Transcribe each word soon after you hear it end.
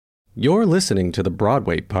You're listening to the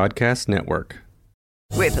Broadway Podcast Network.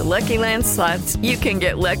 With the Lucky Land Slots, you can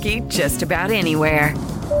get lucky just about anywhere.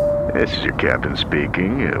 This is your captain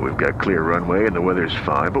speaking. We've got clear runway and the weather's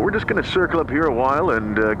fine, but we're just going to circle up here a while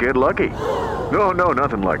and get lucky. No,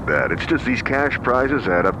 nothing like that. It's just these cash prizes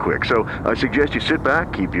add up quick. So I suggest you sit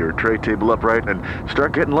back, keep your tray table upright, and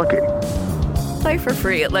start getting lucky. Play for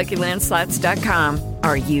free at LuckyLandSlots.com.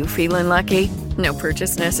 Are you feeling lucky? No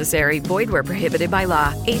purchase necessary. Void where prohibited by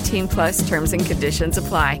law. 18+ terms and conditions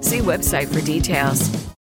apply. See website for details.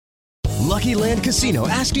 Lucky Land Casino,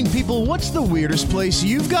 asking people, what's the weirdest place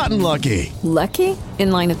you've gotten lucky? Lucky?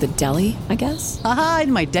 In line at the deli, I guess? Aha,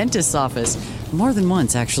 in my dentist's office. More than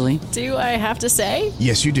once, actually. Do I have to say?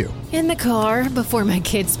 Yes, you do. In the car before my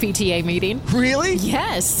kids' PTA meeting. Really?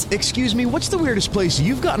 Yes. Excuse me, what's the weirdest place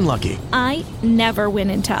you've gotten lucky? I never win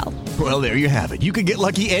and tell. Well, there you have it. You can get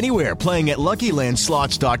lucky anywhere, playing at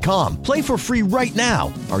LuckyLandSlots.com. Play for free right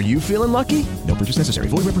now. Are you feeling lucky? No purchase necessary.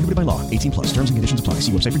 Void where prohibited by law. 18+. Terms and conditions apply.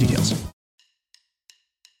 See website for details.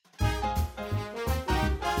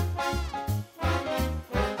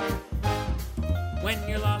 When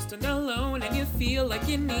you're lost and alone and you feel like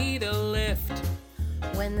you need a lift.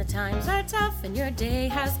 When the times are tough and your day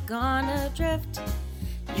has gone adrift.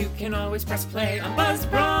 You can always press play on Buzzed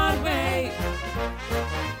Broadway.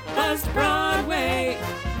 Buzzed Broadway.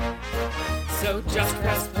 So just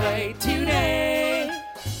press play today.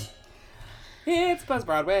 It's Buzzed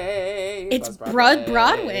Broadway. It's Buzzed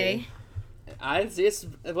Broadway.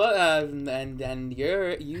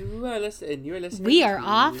 You are listening. We are to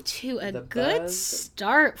off to a the good Buzzed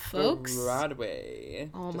start, folks.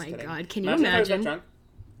 Broadway. Oh Just my kidding. God, can you Imagine if I was that imagine? drunk,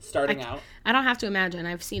 starting out. I don't have to imagine.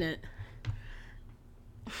 I've seen it.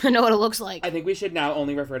 I know what it looks like. I think we should now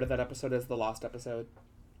only refer to that episode as the Lost episode.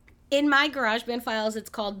 In my GarageBand files, it's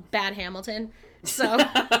called Bad Hamilton. So,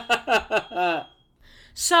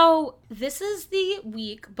 so this is the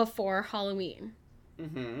week before Halloween.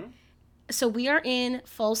 Mm-hmm. So we are in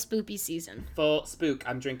full spoopy season. Full spook.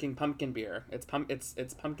 I'm drinking pumpkin beer. It's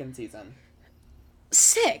pumpkin season.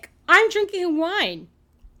 Sick. I'm drinking wine.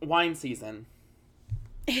 Wine season.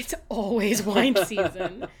 It's always wine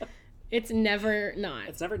season. It's never not.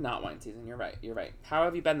 It's never not wine season. You're right. How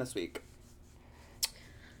have you been this week?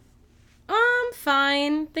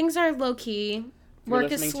 Fine. Things are low key.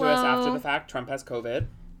 Work is slow. Listening to us after the fact. Trump has COVID.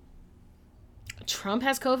 Trump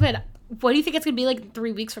has COVID. What do you think it's gonna be like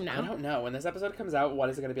 3 weeks from now? I don't know. When this episode comes out, what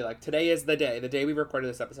is it gonna be like? Today is the day. The day we recorded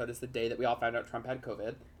this episode is the day that we all found out Trump had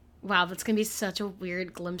COVID. Wow, that's gonna be such a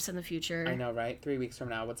weird glimpse in the future. I know, right? 3 weeks from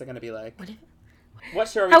now, what's it gonna be like? What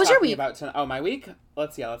show are we talking about tonight? Oh, my week?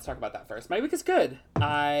 Let's talk about that first. My week is good.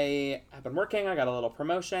 I have been working. I got a little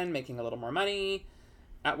promotion, making a little more money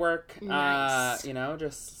at work. Nice.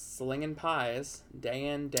 Just slinging pies day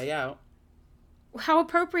in, day out. How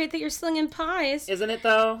appropriate that you're slinging pies. Isn't it,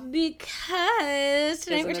 though? Because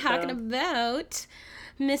tonight we're talking about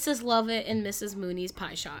Mrs. Lovett and Mrs. Mooney's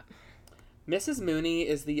Pie Shop. Mrs. Mooney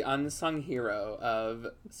is the unsung hero of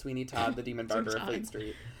Sweeney Todd, the Demon Barber of Fleet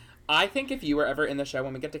Street. I think if you were ever in the show,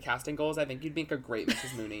 when we get to casting goals, I think you'd make a great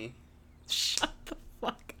Mrs. Mooney. Shut the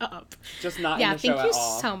fuck up. Just not in the show at all. Yeah, thank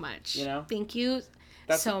you so much. You know? Thank you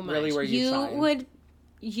That's so much. Really where you shine.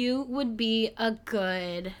 You would be a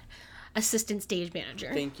good assistant stage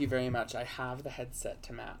manager. Thank you very much. I have the headset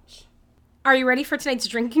to match. Are you ready for tonight's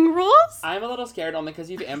drinking rules? I'm a little scared only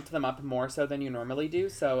because you've amped them up more so than you normally do,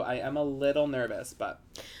 so I am a little nervous, but...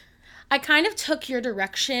 I kind of took your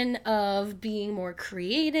direction of being more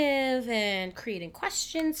creative and creating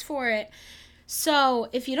questions for it. So,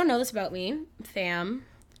 if you don't know this about me, fam,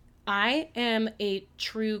 I am a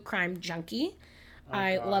true crime junkie. Oh,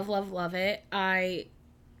 I God. love it. I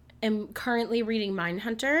am currently reading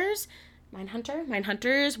Mindhunters,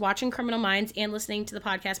 watching Criminal Minds, and listening to the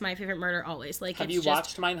podcast My Favorite Murder Always. Have you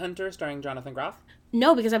watched Mindhunter starring Jonathan Groff?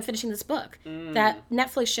 No, because I'm finishing this book. That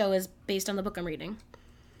Netflix show is based on the book I'm reading.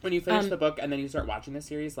 When you finish the book and then you start watching the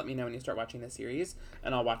series, let me know when you start watching the series,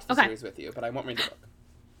 and I'll watch the series with you, but I won't read the book.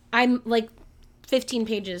 I'm 15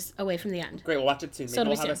 pages away from the end. Great, we'll watch it soon. Maybe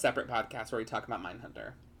we'll have soon. a separate podcast where we talk about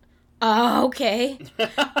Mindhunter. Oh, okay.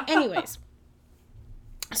 Anyways,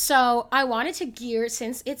 so I wanted to gear,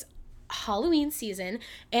 since it's Halloween season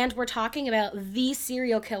and we're talking about the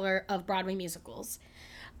serial killer of Broadway musicals,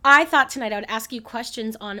 I thought tonight I would ask you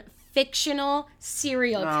questions on fictional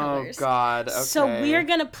serial killers. Oh, God. Okay. So we're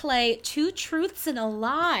going to play 2 truths and a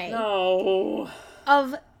lie. No.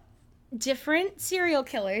 Of different serial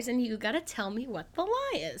killers, and you got to tell me what the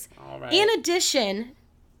lie is. All right. In addition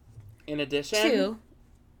to...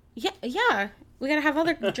 Yeah. We got to have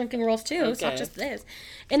other drinking rules, too. Okay. It's not just this.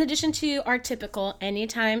 In addition to our typical,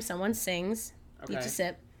 anytime someone sings, each a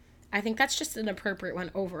sip, I think that's just an appropriate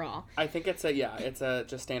one overall. I think it's a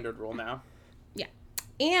just standard rule now. Yeah.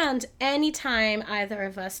 And anytime either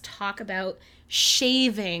of us talk about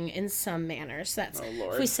shaving in some manner, so that's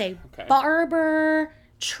if we say barber,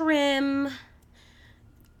 trim,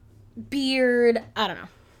 beard, I don't know.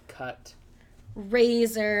 Cut.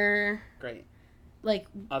 Razor. Great. Like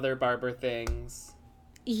other barber things.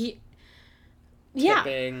 Yeah.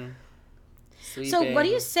 Tipping. Sweeping. So what do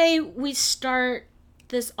you say we start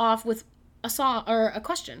this off with a song or a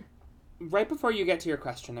question? Right before you get to your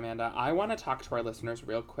question, Amanda, I want to talk to our listeners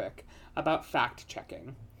real quick about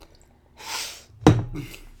fact-checking.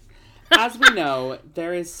 As we know,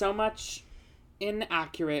 there is so much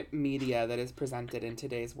inaccurate media that is presented in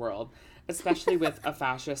today's world, especially with a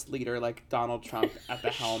fascist leader like Donald Trump at the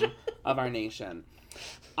helm of our nation.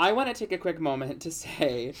 I want to take a quick moment to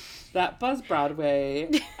say that Buzz Broadway,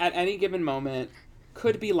 at any given moment,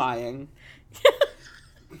 could be lying.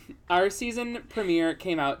 Our season premiere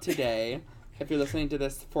came out today. If you're listening to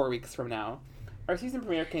this 4 weeks from now. Our season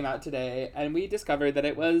premiere came out today, and we discovered that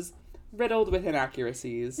it was riddled with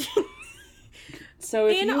inaccuracies. So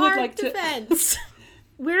if you would like defense,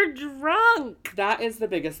 we're drunk. That is the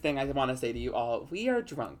biggest thing I want to say to you all. We are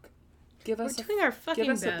drunk. We're doing our fucking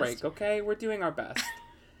best. Give us a break, okay? We're doing our best.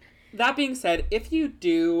 That being said, if you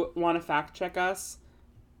do want to fact check us,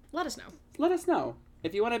 let us know. Let us know.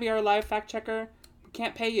 If you want to be our live fact checker, we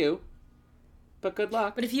can't pay you, but good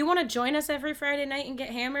luck. But if you want to join us every Friday night and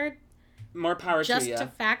get hammered, more power to you. Just to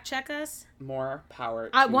fact check us. More power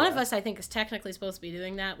to one of us, I think, is technically supposed to be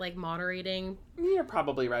doing that, like moderating. You're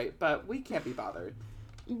probably right, but we can't be bothered.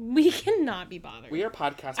 We cannot be bothered. We are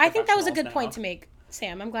podcast I think that was a good now. point to make,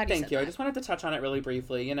 Sam. I'm glad you said that. Thank you. I just wanted to touch on it really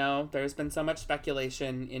briefly. You know, there's been so much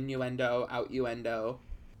speculation, innuendo, out-uendo.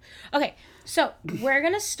 Okay, so we're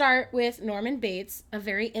going to start with Norman Bates, a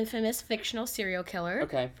very infamous fictional serial killer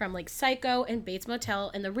from like Psycho and Bates Motel.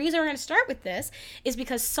 And the reason we're going to start with this is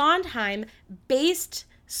because Sondheim based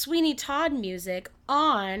Sweeney Todd music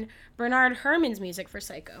on Bernard Herrmann's music for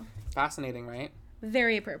Psycho. Fascinating, right?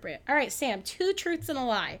 Very appropriate. All right, Sam, 2 truths and a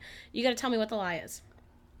lie. You got to tell me what the lie is.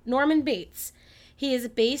 Norman Bates. He is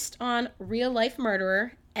based on real-life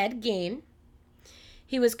murderer Ed Gein.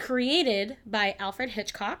 He was created by Alfred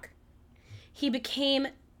Hitchcock. He became,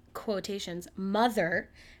 quotations, mother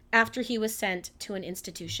after he was sent to an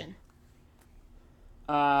institution.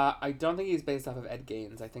 I don't think he's based off of Ed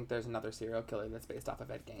Gein. I think there's another serial killer that's based off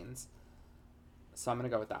of Ed Gein. So I'm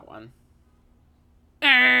going to go with that one.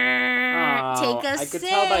 Take a sip. I could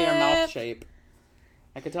tell by your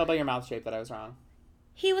mouth shape. That I was wrong.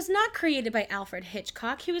 He was not created by Alfred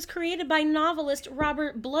Hitchcock. He was created by novelist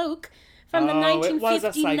Robert Bloch from the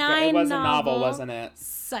 1959 It was a novel, wasn't it?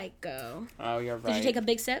 Psycho. Oh, you're right. Did you take a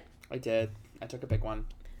big sip? I did. I took a big one.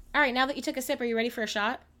 All right, now that you took a sip, are you ready for a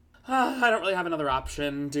shot? I don't really have another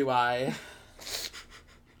option, do I?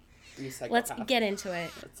 Let's get into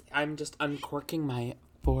it. I'm just uncorking my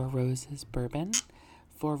Four Roses bourbon.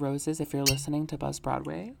 Four Roses, if you're listening to Buzz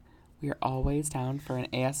Broadway, we are always down for an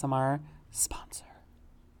ASMR sponsor.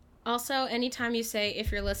 Also, anytime you say,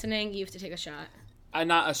 if you're listening, you have to take a shot.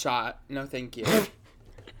 Not a shot. No, thank you.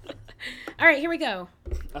 All right, here we go.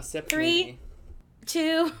 A sip. 3, maybe.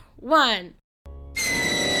 2, 1.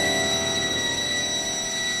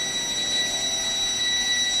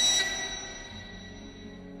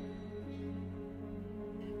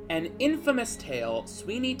 An infamous tale,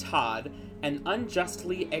 Sweeney Todd, an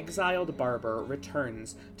unjustly exiled barber,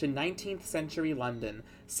 returns to 19th century London,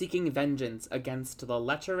 seeking vengeance against the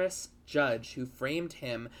lecherous judge who framed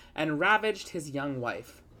him and ravaged his young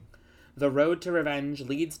wife. The road to revenge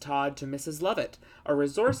leads Todd to Mrs. Lovett, a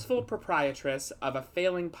resourceful proprietress of a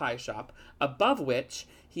failing pie shop, above which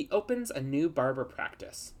he opens a new barber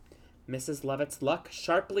practice. Mrs. Lovett's luck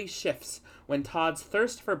sharply shifts when Todd's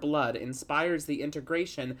thirst for blood inspires the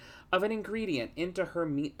integration of an ingredient into her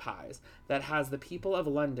meat pies that has the people of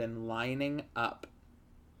London lining up.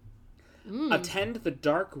 Attend the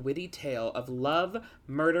dark, witty tale of love,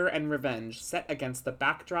 murder, and revenge set against the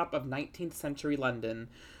backdrop of 19th century London.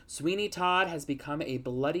 Sweeney Todd has become a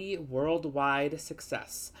bloody, worldwide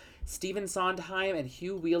success. Stephen Sondheim and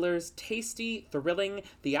Hugh Wheeler's tasty, thrilling,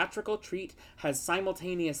 theatrical treat has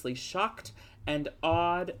simultaneously shocked and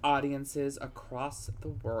awed audiences across the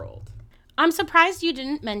world. I'm surprised you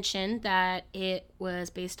didn't mention that it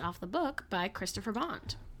was based off the book by Christopher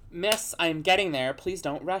Bond. Miss, I'm getting there. Please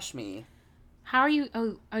don't rush me. How are you?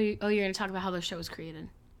 You're going to talk about how the show was created.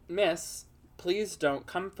 Miss, please don't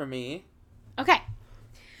come for me. Okay.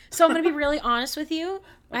 So I'm going to be really honest with you.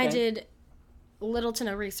 Okay. I did little to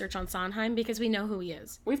no research on Sondheim because we know who he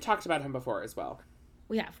is. We've talked about him before as well.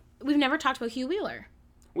 We have. We've never talked about Hugh Wheeler.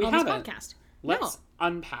 We on haven't. this podcast. Let's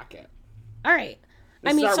unpack it. All right.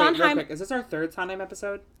 This I mean, is our, wait, real Sondheim... quick, is this our third Sondheim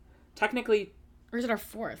episode? Technically... Or is it our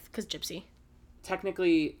fourth? Because Gypsy.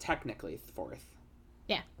 Technically fourth.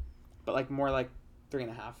 Yeah. But like more like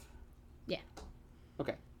 3.5. Yeah.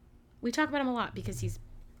 Okay. We talk about him a lot because he's...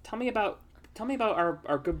 Tell me about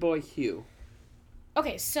our good boy Hugh.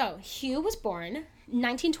 Okay, so Hugh was born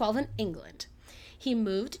 1912 in England. He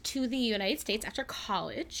moved to the United States after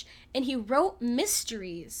college, and he wrote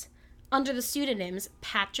mysteries under the pseudonyms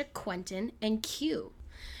Patrick Quentin and Q.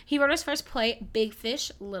 He wrote his first play, Big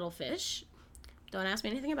Fish, Little Fish. Don't ask me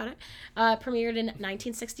anything about it. Premiered in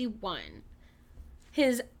 1961.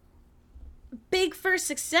 His big first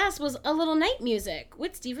success was A Little Night Music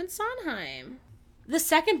with Stephen Sondheim. The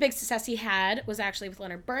second big success he had was actually with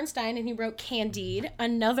Leonard Bernstein, and he wrote Candide,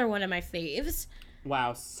 another one of my faves.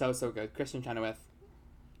 Wow, so good. Kristen Chenoweth.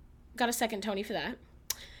 Got a second Tony for that.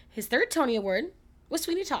 His third Tony Award was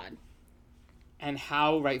Sweeney Todd. And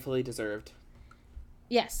how rightfully deserved.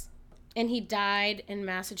 Yes. And he died in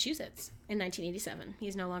Massachusetts in 1987.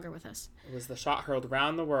 He's no longer with us. It was the shot hurled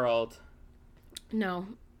around the world. No.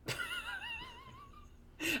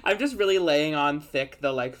 I'm just really laying on thick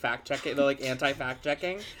the like fact checking, the like anti-fact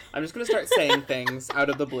checking. I'm just gonna start saying things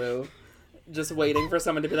out of the blue, just waiting for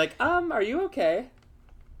someone to be like, are you okay?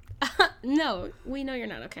 No, we know you're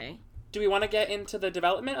not okay. Do we want to get into the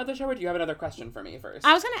development of the show, or do you have another question for me first?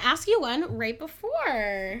 I was gonna ask you one right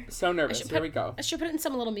before. So nervous. Here we go. I should put it in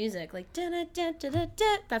some little music, like da da da da da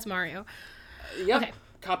da. That's Mario. Yep. Okay.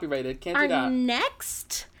 Copyrighted. Can't do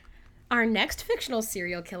that. Our next fictional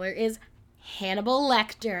serial killer is Hannibal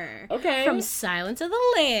Lecter. Okay. From Silence of the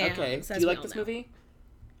Lambs. Okay. Do you like this movie?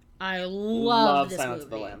 I love this Silence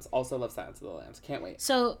movie. of the Lambs. Also love Silence of the Lambs. Can't wait.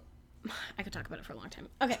 So, I could talk about it for a long time.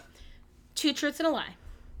 Okay. Two truths and a lie.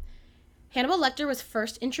 Hannibal Lecter was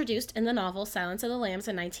first introduced in the novel Silence of the Lambs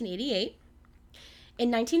in 1988. In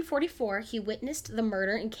 1944, he witnessed the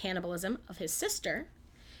murder and cannibalism of his sister.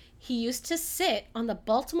 He used to sit on the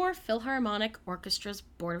Baltimore Philharmonic Orchestra's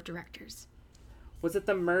board of directors. Was it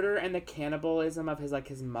the murder and the cannibalism of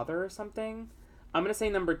his mother or something? I'm going to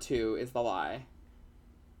say number 2 is the lie.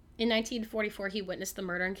 In 1944, he witnessed the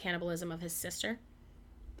murder and cannibalism of his sister.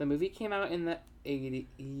 The movie came out in the 80s.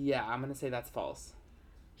 Yeah, I'm going to say that's false.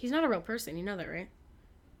 He's not a real person. You know that, right?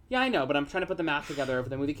 Yeah, I know, but I'm trying to put the math together. If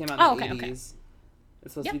the movie came out in the 80s. Okay.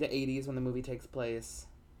 It's supposed to be the 80s when the movie takes place.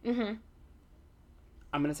 Mm-hmm.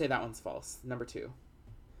 I'm going to say that one's false. Number 2.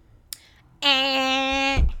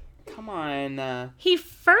 Come on. He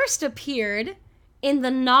first appeared in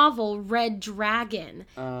the novel Red Dragon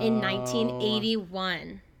in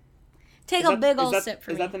 1981. Take a big old sip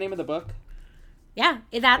for me. Is that the name of the book? Yeah,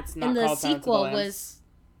 that's not and the called Silence of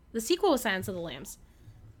the sequel Lambs? was Silence of the Lambs.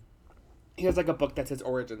 He has like a book that's his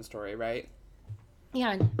origin story, right?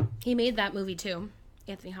 Yeah, he made that movie too.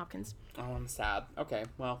 Anthony Hopkins. Oh, I'm sad. Okay,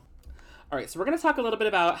 well. All right, so we're going to talk a little bit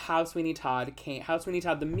about how Sweeney Todd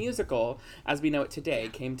the musical, as we know it today,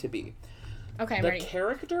 came to be. Okay, the ready.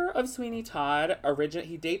 character of Sweeney Todd,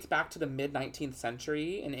 he dates back to the mid-19th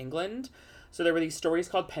century in England. So there were these stories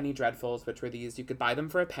called Penny Dreadfuls, which were these, you could buy them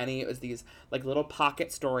for a penny. It was these like little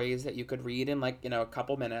pocket stories that you could read in like, a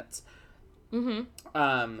couple minutes.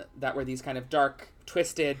 Mm-hmm. That were these kind of dark,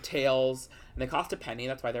 twisted tales, and they cost a penny.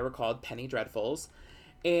 That's why they were called Penny Dreadfuls.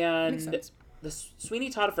 And the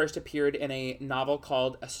Sweeney Todd first appeared in a novel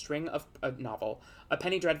called a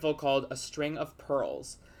Penny Dreadful called A String of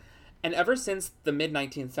Pearls. And ever since the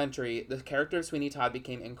mid-19th century, the character of Sweeney Todd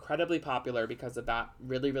became incredibly popular because of that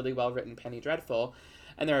really, really well-written Penny Dreadful.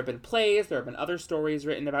 And there have been plays, there have been other stories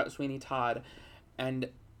written about Sweeney Todd. And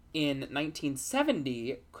in 1970,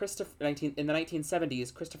 in the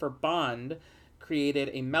 1970s, Christopher Bond created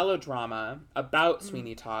a melodrama about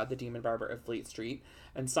Sweeney Todd, the Demon Barber of Fleet Street.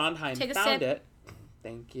 And Sondheim found it.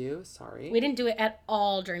 Thank you. Sorry. We didn't do it at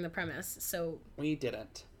all during the premise, so... We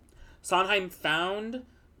didn't. Sondheim found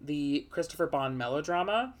the Christopher Bond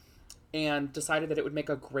melodrama and decided that it would make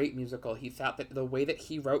a great musical. He thought that the way that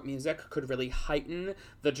he wrote music could really heighten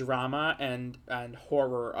the drama and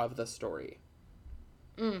horror of the story.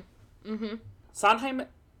 Sondheim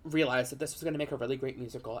realized that this was going to make a really great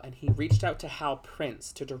musical, and he reached out to Hal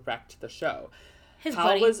Prince to direct the show.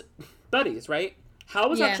 Hal was buddies, right? Hal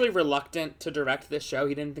was actually reluctant to direct this show.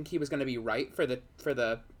 He didn't think he was going to be right for the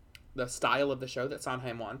style of the show that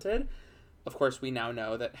Sondheim wanted. Of course, we now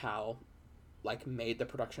know that Hal made the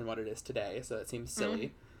production what it is today, so it seems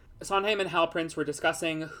silly. Sondheim and Hal Prince were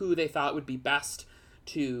discussing who they thought would be best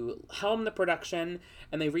to helm the production,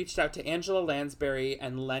 and they reached out to Angela Lansbury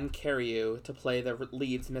and Len Cariou to play the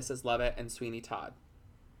leads Mrs. Lovett and Sweeney Todd,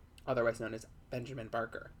 otherwise known as Benjamin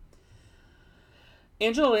Barker.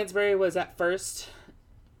 Angela Lansbury was at first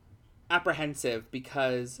apprehensive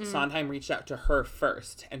because Sondheim reached out to her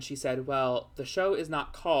first, and she said, well, the show is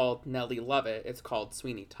not called Nellie Lovett, it's called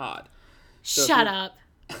Sweeney Todd. So Shut up.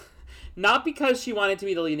 Not because she wanted to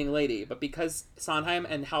be the leading lady, but because Sondheim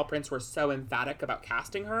and Hal Prince were so emphatic about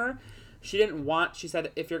casting her. She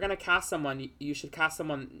said, if you're going to cast someone, you should cast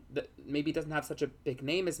someone that maybe doesn't have such a big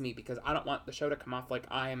name as me, because I don't want the show to come off like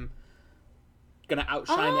I'm going to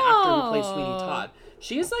outshine the actor who plays Sweeney Todd.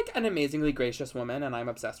 She is like an amazingly gracious woman, and I'm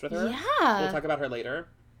obsessed with her. Yeah. We'll talk about her later.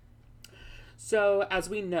 So, as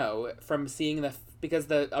we know from seeing because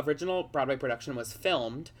the original Broadway production was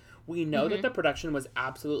filmed, we know that the production was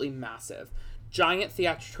absolutely massive. Giant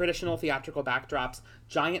traditional theatrical backdrops,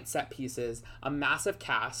 giant set pieces, a massive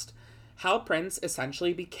cast. Hal Prince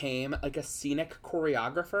essentially became like a scenic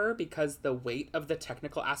choreographer because the weight of the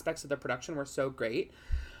technical aspects of the production were so great.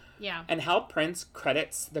 Yeah. And Hal Prince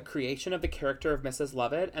credits the creation of the character of Mrs.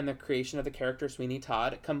 Lovett and the creation of the character Sweeney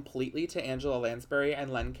Todd completely to Angela Lansbury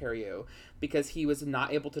and Len Cariou, because he was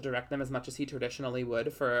not able to direct them as much as he traditionally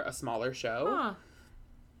would for a smaller show. Huh.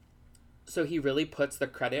 So he really puts the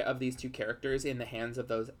credit of these two characters in the hands of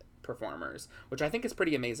those performers, which I think is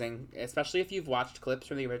pretty amazing, especially if you've watched clips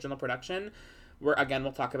from the original production, where, again,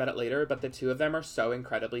 we'll talk about it later, but the two of them are so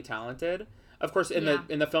incredibly talented. Of course, in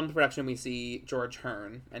the filmed production, we see George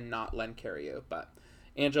Hearn and not Len Cariou, but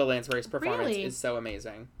Angela Lansbury's performance is so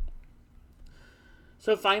amazing.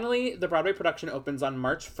 So finally, the Broadway production opens on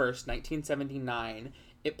March 1st, 1979.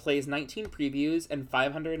 It plays 19 previews and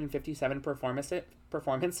 557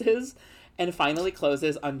 performances, and finally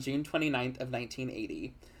closes on June 29th of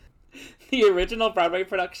 1980. The original Broadway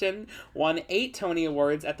production won 8 Tony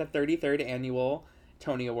Awards at the 33rd Annual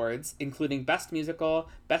Tony Awards, including Best Musical,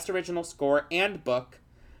 Best Original Score and Book,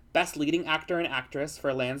 Best Leading Actor and Actress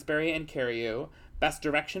for Lansbury and Cariou, Best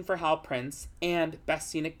Direction for Hal Prince, and Best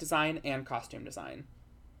Scenic Design and Costume Design.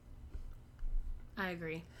 I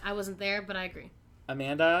agree. I wasn't there, but I agree.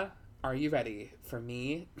 Amanda, are you ready for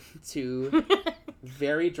me to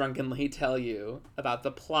very drunkenly tell you about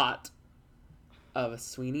the plot of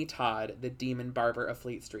Sweeney Todd, the Demon Barber of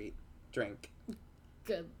Fleet Street? Drink.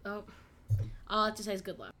 Good. Oh. All I have to say is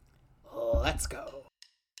good luck. Let's go.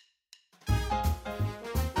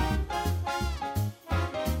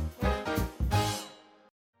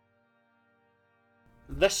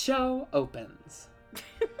 The show opens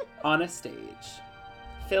on a stage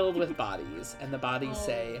filled with bodies, and the bodies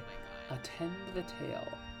say, "Attend the tale."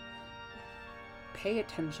 Pay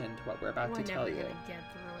attention to what we're about to tell you. We're never gonna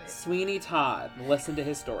get through it. Sweeney Todd, listen to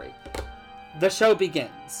his story. The show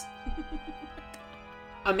begins.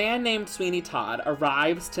 A man named Sweeney Todd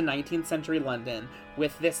arrives to 19th century London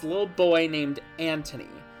with this little boy named Antony.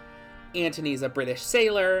 Antony's a British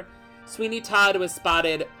sailor. Sweeney Todd was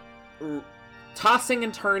spotted tossing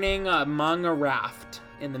and turning among a raft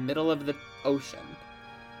in the middle of the ocean.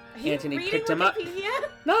 Antony picked him up.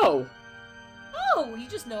 No! Oh, you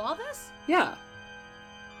just know all this? Yeah.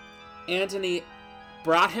 Antony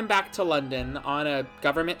brought him back to London on a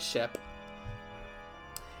government ship.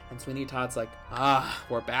 And Sweeney Todd's like,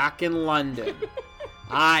 we're back in London.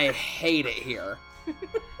 I hate it here.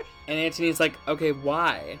 And Antony's like, okay,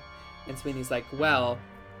 why? And Sweeney's like, well,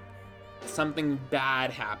 something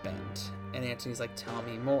bad happened. And Antony's like, tell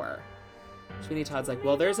me more. Sweeney Todd's like,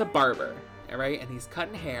 well, there's a barber, all right? And he's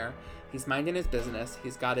cutting hair. He's minding his business.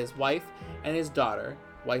 He's got his wife and his daughter.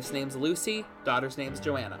 Wife's name's Lucy. Daughter's name's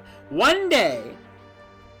Joanna. One day,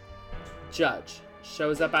 Judge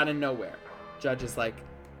shows up out of nowhere. Judge is like,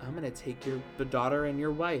 I'm gonna take the daughter and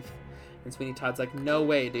your wife. And Sweeney Todd's like, no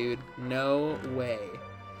way, dude. No way.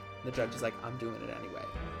 The judge is like, I'm doing it anyway.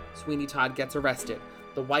 Sweeney Todd gets arrested.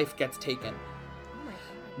 The wife gets taken.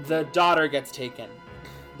 The daughter gets taken.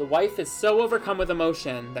 The wife is so overcome with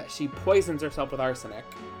emotion that she poisons herself with arsenic.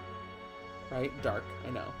 Right? Dark, I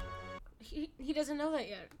know. He doesn't know that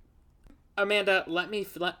yet. Amanda,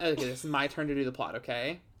 okay, this is my turn to do the plot,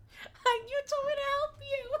 okay? You told me to help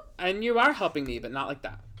you. And you are helping me, but not like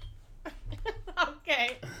that.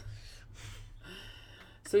 Okay.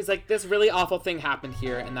 So he's like, this really awful thing happened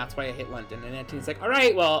here, and that's why I hate London. And Antony's like, all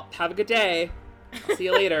right, well, have a good day. I'll see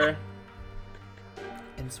you later.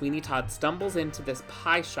 And Sweeney Todd stumbles into this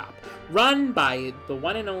pie shop run by the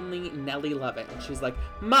one and only Nellie Lovett. And she's like,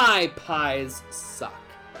 my pies suck.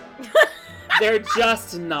 They're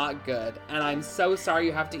just not good. And I'm so sorry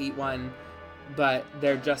you have to eat one, but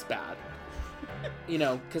they're just bad. You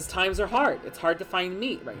know, because times are hard. It's hard to find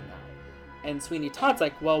meat right now. And Sweeney Todd's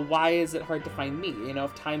like, well, why is it hard to find meat? You know,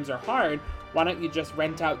 if times are hard, why don't you just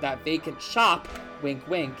rent out that vacant shop? Wink,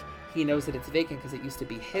 wink. He knows that it's vacant because it used to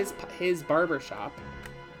be his barber shop.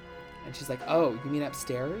 And she's like, oh, you mean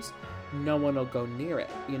upstairs? No one will go near it.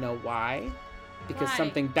 You know why? Because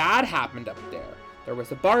something bad happened up there. There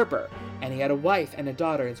was a barber, and he had a wife and a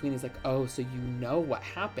daughter. And Sweeney's like, oh, so you know what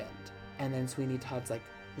happened. And then Sweeney Todd's like,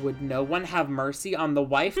 would no one have mercy on the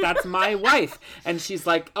wife? That's my wife. And she's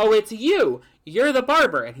like, oh, it's you. You're the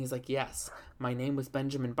barber. And he's like, yes, my name was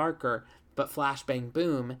Benjamin Barker, but flash bang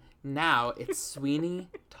boom, now it's Sweeney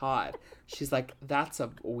Todd. She's like, that's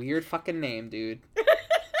a weird fucking name, dude.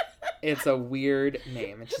 It's a weird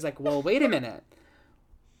name. And she's like, well, wait a minute.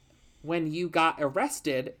 When you got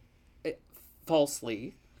arrested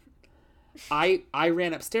falsely, I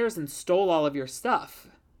ran upstairs and stole all of your stuff.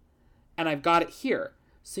 And I've got it here.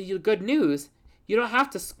 So good news, you don't have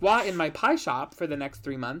to squat in my pie shop for the next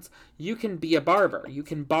 3 months. You can be a barber. You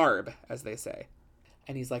can barb, as they say.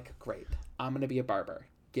 And he's like, great, I'm going to be a barber.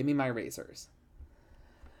 Give me my razors.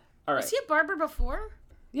 All right. Was he a barber before?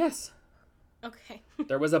 Yes. Okay.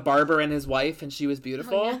 There was a barber and his wife, and she was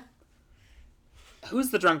beautiful. Oh, yeah.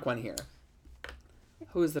 Who's the drunk one here?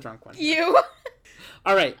 Who is the drunk one? You.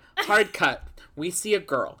 All right, hard cut. We see a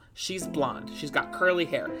girl. She's blonde. She's got curly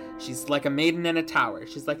hair. She's like a maiden in a tower.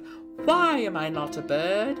 She's like, why am I not a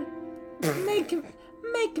bird?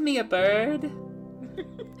 Make me a bird.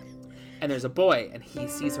 And there's a boy, and he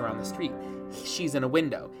sees her on the street. She's in a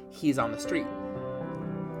window. He's on the street.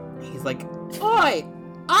 He's like, oi,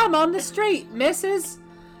 I'm on the street, missus.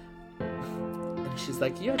 And she's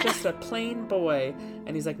like, you're just a plain boy.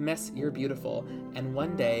 And he's like, miss, you're beautiful. And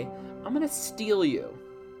one day, I'm going to steal you.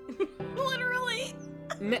 Literally.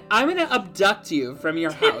 I'm going to abduct you from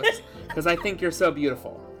your house because I think you're so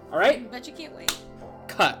beautiful. All right? Bet you can't wait.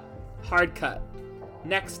 Cut. Hard cut.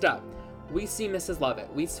 Next up, we see Mrs.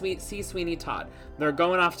 Lovett. We see Sweeney Todd. They're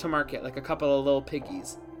going off to market like a couple of little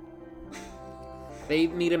piggies. They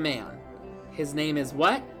meet a man. His name is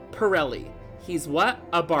what? Pirelli. He's what?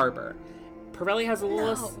 A barber. Pirelli has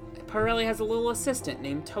a little assistant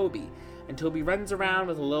named Toby. And Toby runs around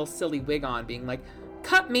with a little silly wig on, being like,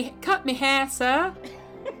 cut me hair, sir.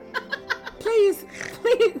 Please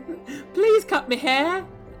cut me hair.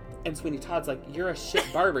 And Sweeney Todd's like, you're a shit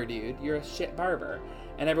barber, dude. You're a shit barber.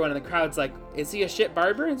 And everyone in the crowd's like, is he a shit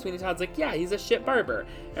barber? And Sweeney Todd's like, yeah, he's a shit barber.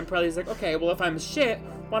 And Pirelli's like, okay, well, if I'm shit,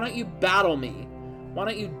 why don't you battle me? Why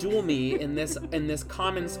don't you duel me in this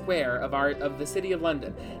common square of the city of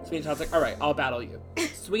London? Sweeney Todd's like, all right, I'll battle you.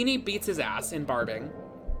 Sweeney beats his ass in barbing.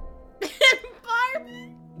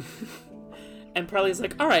 Barbing? And Pirelli's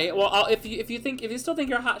like, all right, well, if you still think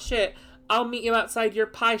you're a hot shit, I'll meet you outside your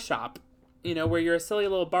pie shop, where you're a silly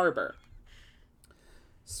little barber.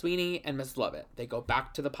 Sweeney and Miss Lovett, they go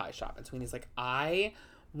back to the pie shop, and Sweeney's like, I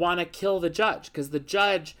want to kill the judge because the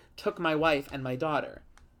judge took my wife and my daughter.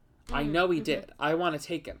 I know he did. I want to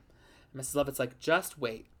take him. And Mrs. Lovett's like, just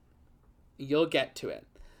wait. You'll get to it.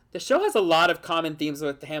 The show has a lot of common themes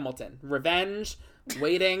with Hamilton. Revenge,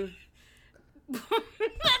 waiting. That's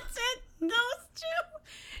it. Those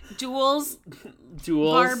two. Duels.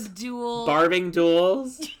 Duels. Barbing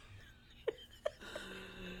duels.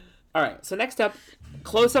 All right, so next up,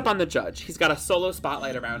 close up on the judge. He's got a solo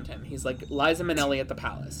spotlight around him. He's like Liza Minnelli at the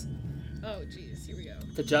palace. Oh, jeez. Here we go.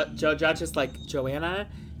 The judge is like, Joanna,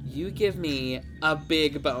 you give me a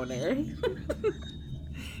big boner.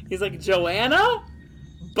 He's like, Joanna?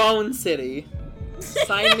 Bone City.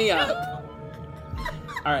 Sign me up.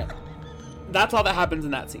 All right. That's all that happens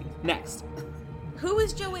in that scene. Next. Who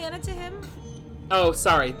is Joanna to him? Oh,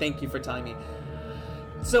 sorry. Thank you for telling me.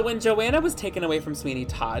 So when Joanna was taken away from Sweeney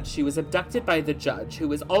Todd, she was abducted by the judge, who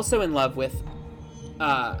was also in love with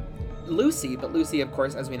Lucy. But Lucy, of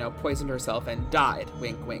course, as we know, poisoned herself and died.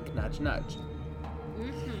 Wink, wink, nudge, nudge.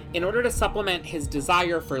 Mm-hmm. In order to supplement his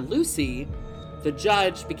desire for Lucy, the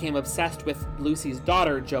judge became obsessed with Lucy's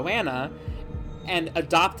daughter, Joanna, and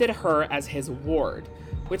adopted her as his ward,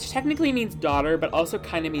 which technically means daughter, but also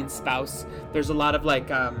kind of means spouse. There's a lot of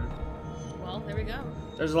Well, there we go.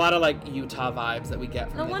 There's a lot of Utah vibes that we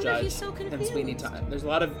get from the judge he's so confused. and Sweeney Todd. There's a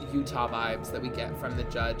lot of Utah vibes that we get from the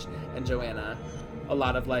judge and Joanna. A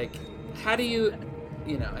lot of how do you,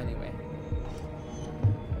 anyway.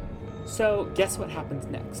 So guess what happens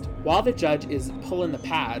next? While the judge is pulling the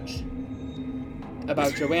padge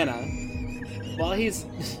about Joanna, while he's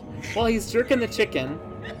jerking the chicken.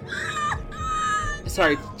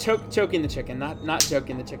 Sorry, choking the chicken, not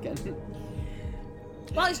joking the chicken.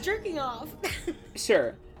 While he's jerking off.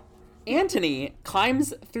 Sure. Anthony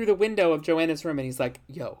climbs through the window of Joanna's room and he's like,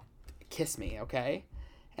 yo, kiss me, okay?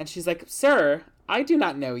 And she's like, sir, I do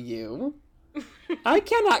not know you. I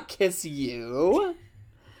cannot kiss you.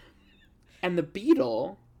 And the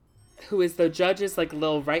beadle, who is the judge's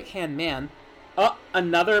little right-hand man,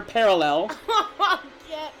 another parallel.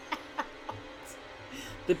 Get out.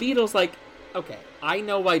 The Beadle's like, okay, I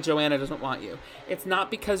know why Joanna doesn't want you. It's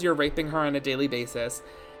not because you're raping her on a daily basis.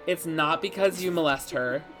 It's not because you molest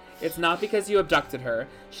her. It's not because you abducted her.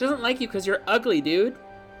 She doesn't like you because you're ugly, dude.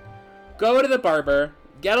 Go to the barber,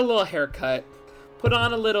 get a little haircut, put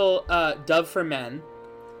on a little Dove for Men,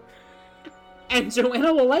 and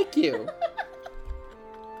Joanna will like you.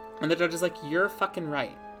 And the judge is like, you're fucking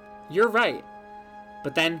right. You're right.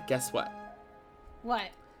 But then, guess what?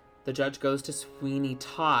 What? The judge goes to Sweeney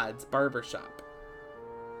Todd's barbershop.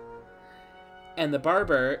 And the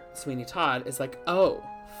barber, Sweeney Todd, is like, oh,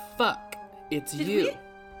 fuck, it's you.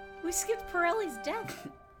 We skipped Pirelli's death.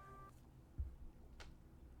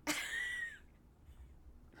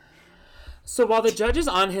 So while the judge is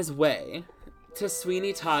on his way to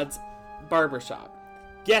Sweeney Todd's barbershop,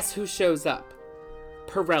 guess who shows up?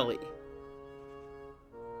 Pirelli.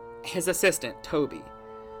 His assistant, Toby.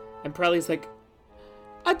 And Pirelli's like,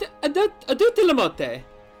 Adute Lamotte.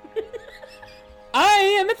 I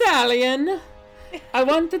am Italian. I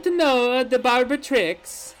wanted to know the barber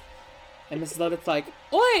tricks. And Mrs. Lovett's like,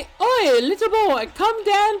 oi, little boy, come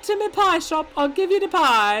down to my pie shop. I'll give you the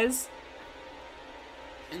pies.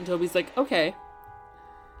 And Toby's like, okay.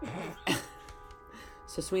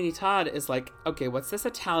 So Sweeney Todd is like, okay, what's this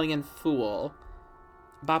Italian fool,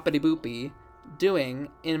 boppity boopy, doing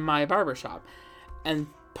in my barbershop? And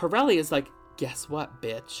Pirelli is like, guess what,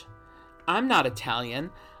 bitch? I'm not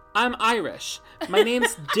Italian. I'm Irish. My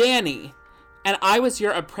name's Danny. And I was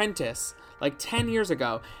your apprentice like 10 years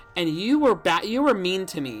ago. And you were mean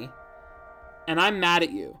to me. And I'm mad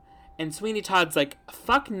at you. And Sweeney Todd's like,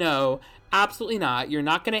 fuck no, absolutely not. You're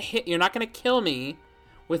not gonna kill me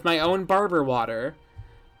with my own barber water.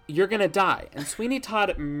 You're gonna die. And Sweeney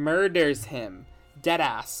Todd murders him.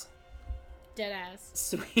 Deadass. Deadass.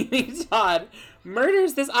 Sweeney Todd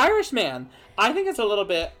murders this Irish man. I think it's a little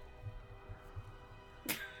bit...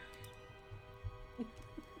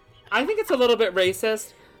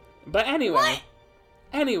 racist. But anyway. What?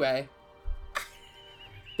 Anyway.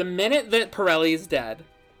 The minute that Pirelli's dead,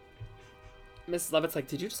 Mrs. Lovett's like,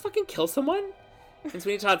 did you just fucking kill someone? And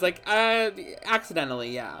Sweeney Todd's like,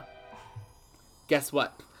 accidentally, yeah. Guess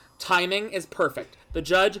what? Timing is perfect. The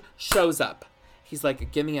judge shows up. He's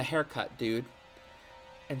like, give me a haircut, dude.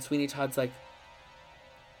 And Sweeney Todd's like,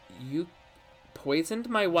 you poisoned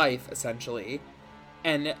my wife, essentially,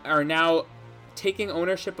 and are now taking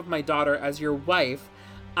ownership of my daughter as your wife.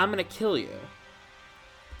 I'm gonna kill you.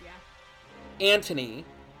 Yeah. Anthony,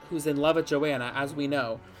 who's in love with Joanna, as we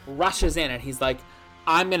know, rushes in and he's like,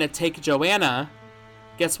 I'm gonna take Joanna.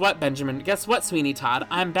 Guess what, Benjamin? Guess what, Sweeney Todd?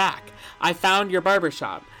 I'm back. I found your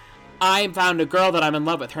barbershop. I found a girl that I'm in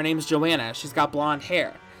love with. Her name's Joanna. She's got blonde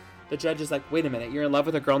hair. The judge is like, wait a minute, you're in love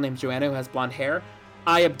with a girl named Joanna who has blonde hair?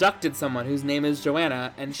 I abducted someone whose name is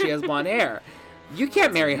Joanna and she has blonde hair. You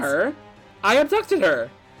can't marry her. I abducted her.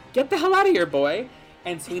 Get the hell out of here, boy.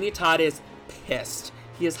 And Sweeney Todd is pissed.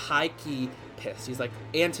 He is high-key pissed. He's like,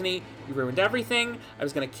 Anthony, you ruined everything. I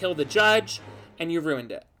was going to kill the judge, and you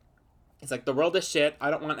ruined it. He's like, the world is shit. I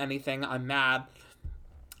don't want anything. I'm mad.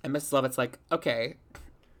 And Mrs. Lovett's like, okay,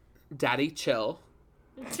 Daddy, chill.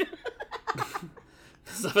 Mrs.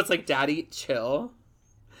 Lovett's like, Daddy, chill.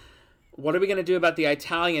 What are we going to do about the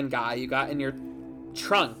Italian guy you got in your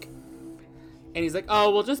trunk? And he's like,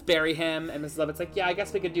 oh, we'll just bury him. And Mrs. Lovett's like, yeah, I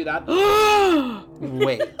guess we could do that.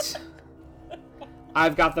 Wait.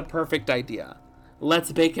 I've got the perfect idea.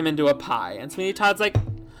 Let's bake him into a pie. And Sweeney Todd's like,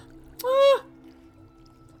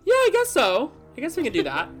 yeah, I guess so. I guess we can do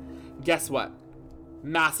that. Guess what?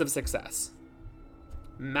 Massive success.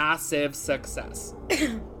 Massive success.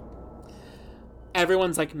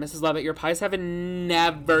 Everyone's like, Mrs. Lovett, your pies have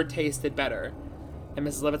never tasted better. And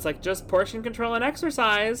Mrs. Lovett's like, just portion control and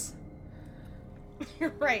exercise.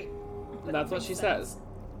 You're right. That's what she says.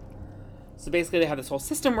 So basically they have this whole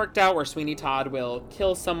system worked out where Sweeney Todd will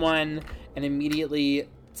kill someone and immediately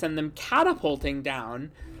send them catapulting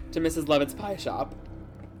down to Mrs. Lovett's pie shop.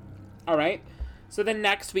 All right. So then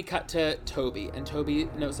next we cut to Toby. And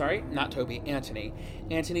Anthony.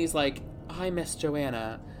 Anthony's like, I miss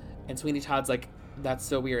Joanna. And Sweeney Todd's like, that's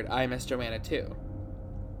so weird. I miss Joanna too.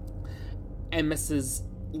 And Mrs.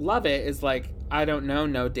 Lovett is like, I don't know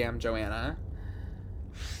no damn Joanna.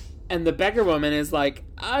 And the beggar woman is like,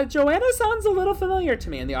 Joanna sounds a little familiar to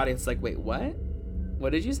me. And the audience is like, wait, what?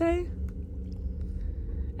 What did you say?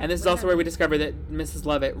 And this is also where we discover that Mrs.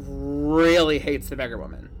 Lovett really hates the beggar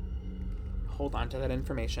woman. Hold on to that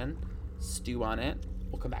information. Stew on it.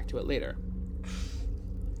 We'll come back to it later.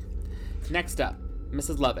 Next up,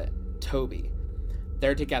 Mrs. Lovett, Toby.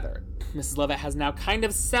 They're together. Mrs. Lovett has now kind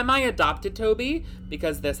of semi-adopted Toby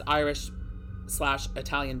because this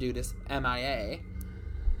Irish/Italian dude is MIA.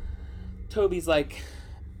 Toby's like,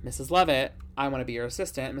 Mrs. Lovett, I want to be your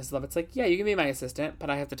assistant. Mrs. Lovett's like, yeah, you can be my assistant, but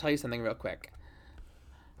I have to tell you something real quick.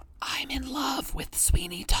 I'm in love with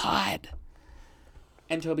Sweeney Todd.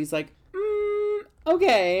 And Toby's like,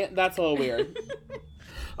 okay, that's a little weird.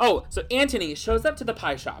 Oh, so Antony shows up to the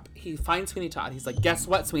pie shop. He finds Sweeney Todd. He's like, guess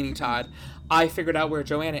what, Sweeney Todd? I figured out where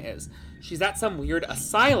Joanna is. She's at some weird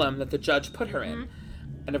asylum that the judge put her in.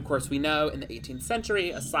 And of course, we know in the 18th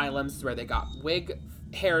century, asylums is where they got wig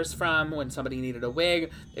hairs from. When somebody needed a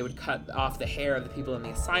wig, they would cut off the hair of the people in the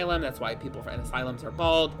asylum. That's why people in asylums are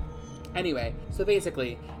bald. Anyway, so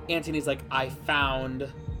basically, Antony's like, I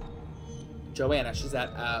found Joanna. She's at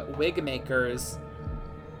a wig maker's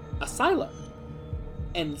asylum.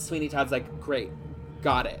 And Sweeney Todd's like, great,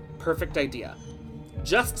 got it, perfect idea.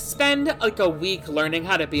 Just spend like a week learning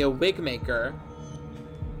how to be a wig maker,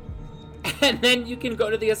 and then you can go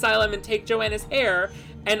to the asylum and take Joanna's hair,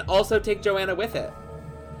 and also take Joanna with it.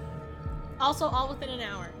 Also, all within an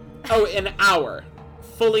hour. Oh, an hour.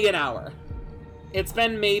 Fully an hour. It's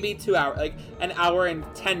been maybe 2 hours, like an hour and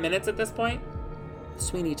 10 minutes at this point.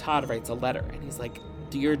 Sweeney Todd writes a letter, and he's like,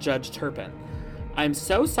 Dear Judge Turpin, I'm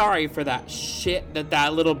so sorry for that shit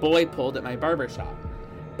that little boy pulled at my barbershop.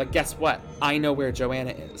 But guess what? I know where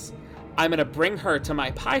Joanna is. I'm gonna bring her to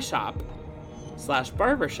my pie shop /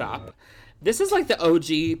 barbershop. This is like the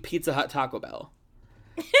OG Pizza Hut Taco Bell.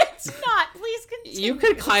 It's not. Please continue. You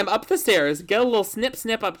could climb up the stairs, get a little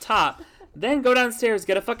snip up top, then go downstairs,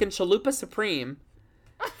 get a fucking Chalupa Supreme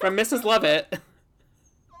from Mrs. Lovett.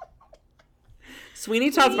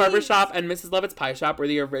 Sweeney Todd's barbershop and Mrs. Lovett's pie shop were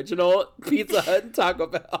the original Pizza Hut and Taco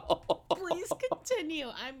Bell. Please continue.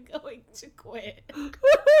 I'm going to quit.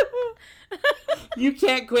 You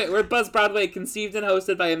can't quit. We're Buzz Broadway, conceived and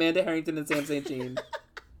hosted by Amanda Harrington and Sam St. Jean.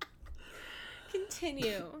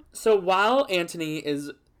 Continue. So while Antony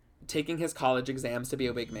is taking his college exams to be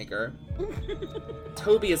a wig maker,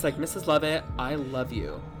 Toby is like, Mrs. Lovett, I love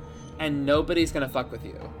you. And nobody's gonna fuck with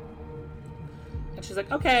you. And she's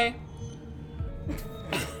like, okay.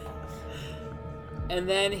 And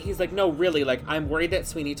then he's like, no, really, like, I'm worried that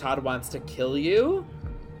Sweeney Todd wants to kill you.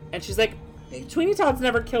 And she's like, Sweeney Todd's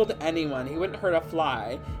never killed anyone. He wouldn't hurt a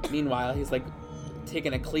fly. Meanwhile, he's like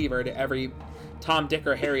taking a cleaver to every Tom, Dick,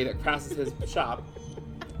 or Harry that crosses his shop.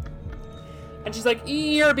 And she's like,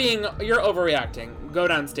 you're overreacting. Go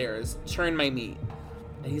downstairs. Churn my meat.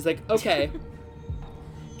 And he's like, okay.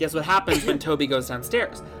 Guess what happens when Toby goes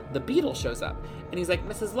downstairs? The beadle shows up. And he's like,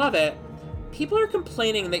 Mrs. Lovett, people are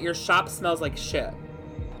complaining that your shop smells like shit.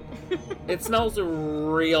 It smells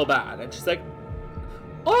real bad. And she's like,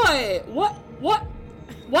 oi,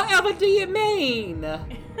 whatever do you mean?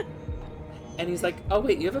 And he's like, oh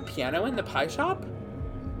wait, you have a piano in the pie shop?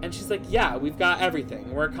 And she's like, yeah, we've got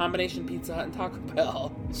everything. We're a combination Pizza Hut and Taco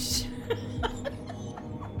Bell.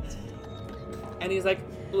 And he's like,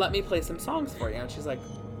 let me play some songs for you. And she's like,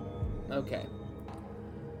 okay.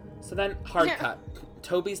 So then, hard cut.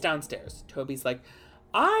 Toby's downstairs. Toby's like,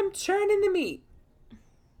 I'm churning the meat.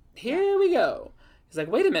 Here we go. He's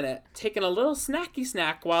like, wait a minute. Taking a little snacky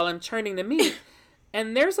snack while I'm churning the meat.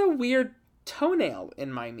 And there's a weird toenail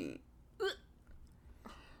in my meat.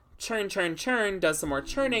 Churn, does some more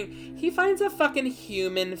churning. He finds a fucking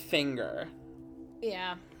human finger.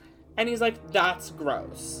 Yeah. And he's like, that's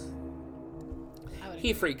gross.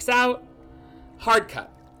 He freaks out. Hard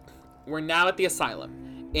cut. We're now at the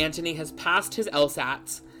asylum. Antony has passed his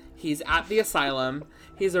LSATs. He's at the asylum.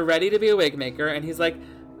 He's ready to be a wig maker. And he's like,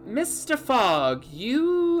 Mr. Fogg,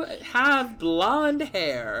 you have blonde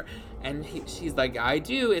hair. And she's like, I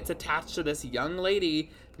do. It's attached to this young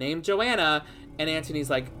lady named Joanna. And Antony's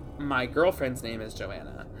like, my girlfriend's name is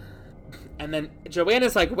Joanna. And then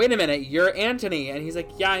Joanna's like, wait a minute, you're Antony. And he's like,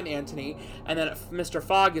 yeah, I'm Antony. And then Mr.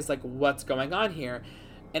 Fogg is like, what's going on here?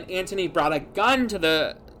 And Antony brought a gun to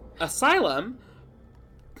the asylum.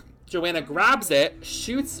 Joanna grabs it,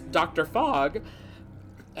 shoots Dr. Fogg.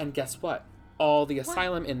 And guess what? All the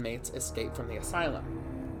asylum inmates escape from the asylum.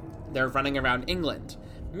 They're running around England.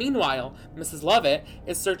 Meanwhile, Mrs. Lovett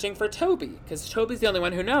is searching for Toby, because Toby's the only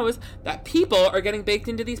one who knows that people are getting baked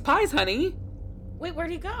into these pies, honey. Wait,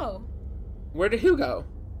 where'd he go? Where did who go?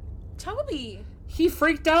 Toby. He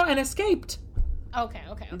freaked out and escaped. Okay.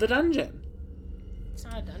 The dungeon. It's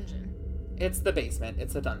not a dungeon. It's the basement.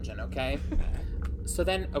 It's a dungeon, okay? So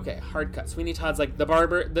then, okay, hard cut. Sweeney Todd's like, the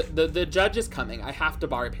barber, the judge is coming. I have to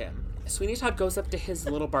barb him. Sweeney Todd goes up to his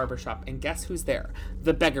little barber shop, and guess who's there?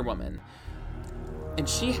 The beggar woman. And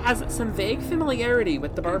she has some vague familiarity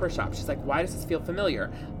with the barbershop. She's like, why does this feel familiar?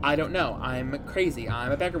 I don't know. I'm crazy.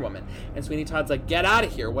 I'm a beggar woman. And Sweeney Todd's like, get out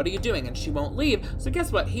of here. What are you doing? And she won't leave. So guess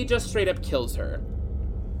what? He just straight up kills her.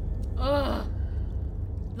 Ugh.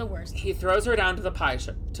 The worst. He throws her down to the pie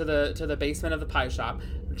shop, to the basement of the pie shop,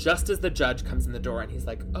 just as the judge comes in the door, and he's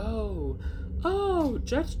like, "Oh,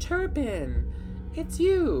 Judge Turpin, it's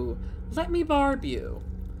you. Let me barb you."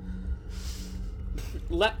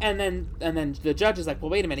 And then the judge is like,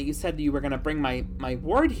 "Well, wait a minute. You said you were going to bring my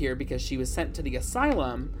ward here because she was sent to the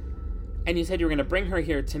asylum, and you said you were going to bring her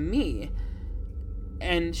here to me,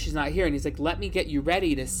 and she's not here." And he's like, "Let me get you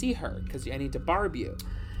ready to see her because I need to barb you."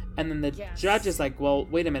 And then the judge is like, "Well,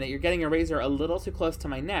 wait a minute. You're getting a razor a little too close to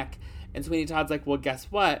my neck." And Sweeney Todd's like, "Well,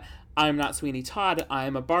 guess what? I'm not Sweeney Todd.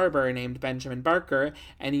 I'm a barber named Benjamin Barker,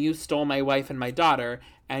 and you stole my wife and my daughter."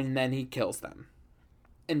 And then he kills them.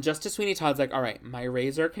 And Justice Sweeney Todd's like, "All right, my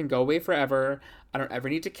razor can go away forever. I don't ever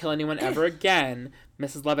need to kill anyone ever again."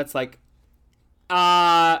 Mrs. Levitt's like,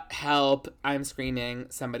 help. I'm screaming.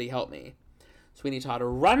 Somebody help me. Sweeney Todd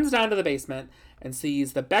runs down to the basement and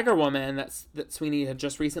sees the beggar woman that Sweeney had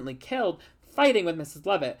just recently killed fighting with Mrs.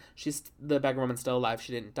 Levitt. The beggar woman's still alive.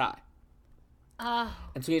 She didn't die.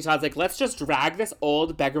 And Sweeney Todd's like, "Let's just drag this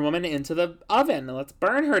old beggar woman into the oven and let's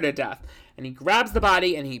burn her to death." And he grabs the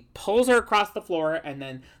body and he pulls her across the floor, and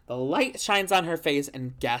then the light shines on her face,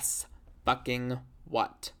 and guess fucking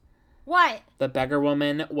what? What? The beggar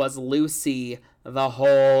woman was Lucy the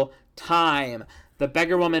whole time. The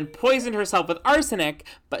beggar woman poisoned herself with arsenic,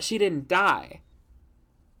 but she didn't die.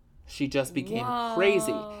 She just became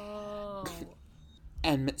crazy.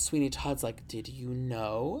 And Sweeney Todd's like, "Did you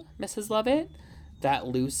know, Mrs. Levitt, that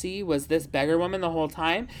Lucy was this beggar woman the whole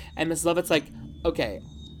time?" And Mrs. Levitt's like, "Okay,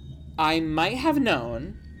 I might have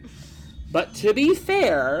known, but to be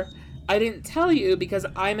fair, I didn't tell you because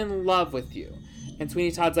I'm in love with you." And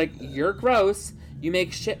Sweeney Todd's like, "You're gross. You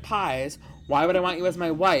make shit pies. Why would I want you as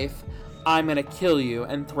my wife? I'm gonna kill you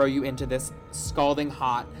and throw you into this scalding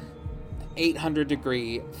hot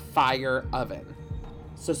 800-degree fire oven."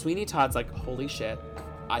 So Sweeney Todd's like, "Holy shit,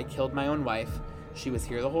 I killed my own wife. She was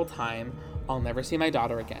here the whole time. I'll never see my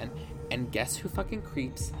daughter again." And guess who fucking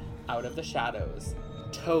creeps out of the shadows?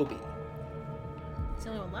 Toby. It's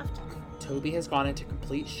the only one left. Toby has gone into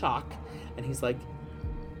complete shock, and he's like,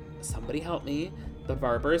 "Somebody help me. The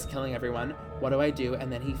barber is killing everyone. What do I do?"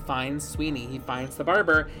 And then he finds Sweeney. He finds the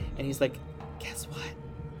barber, and he's like, "Guess what?"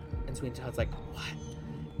 And Sweeney Todd's like, "What?"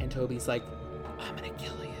 And Toby's like, "I'm gonna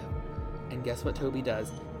kill you." And guess what Toby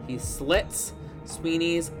does? He slits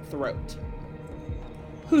Sweeney's throat.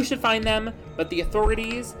 Who should find them but the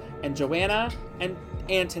authorities and Joanna and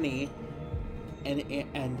Anthony,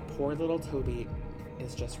 and poor little Toby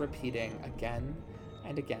is just repeating again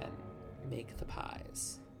and again, "Make the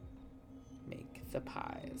pies. Make the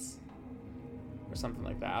pies." Or something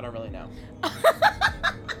like that. I don't really know.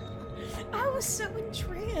 I was so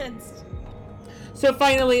entranced. So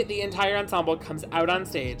finally, the entire ensemble comes out on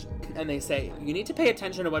stage, and they say, "You need to pay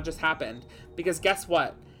attention to what just happened, because guess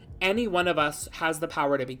what? Any one of us has the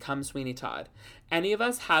power to become Sweeney Todd. Any of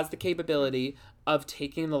us has the capability of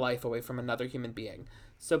taking the life away from another human being.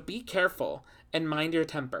 So be careful and mind your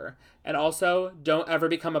temper. And also, don't ever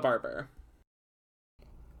become a barber."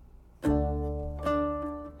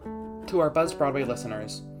 To our Buzzed Broadway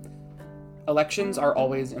listeners, elections are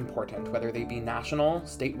always important, whether they be national,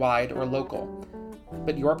 statewide, or local.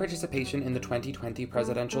 But your participation in the 2020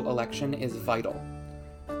 presidential election is vital.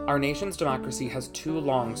 Our nation's democracy has too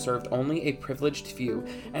long served only a privileged few,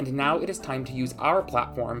 and now it is time to use our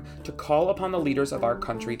platform to call upon the leaders of our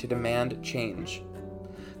country to demand change.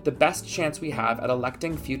 The best chance we have at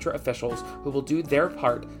electing future officials who will do their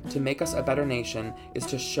part to make us a better nation is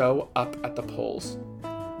to show up at the polls.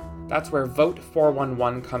 That's where Vote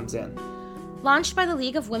 411 comes in. Launched by the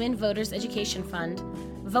League of Women Voters Education Fund,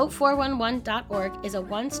 Vote411.org is a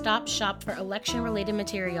one-stop shop for election-related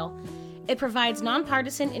material. It provides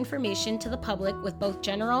nonpartisan information to the public with both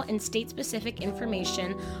general and state-specific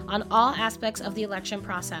information on all aspects of the election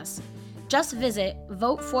process. Just visit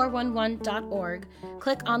Vote411.org,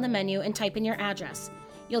 click on the menu, and type in your address.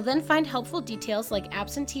 You'll then find helpful details like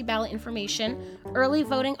absentee ballot information, early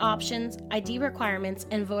voting options, ID requirements,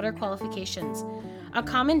 and voter qualifications. A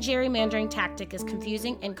common gerrymandering tactic is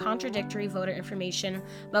confusing and contradictory voter information,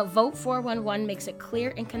 but Vote 411 makes it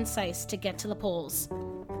clear and concise to get to the polls.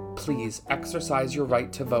 Please exercise your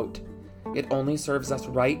right to vote. It only serves us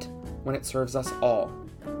right when it serves us all.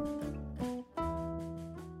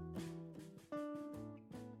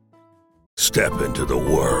 Step into the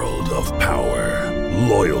world of power,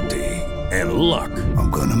 loyalty, and luck. I'm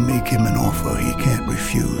gonna make him an offer he can't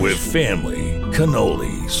refuse. With family,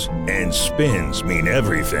 cannolis, and spins mean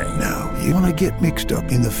everything. Now, you wanna get mixed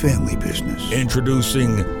up in the family business.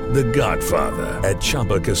 Introducing The Godfather at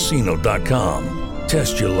ChumbaCasino.com.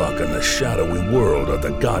 Test your luck in the shadowy world of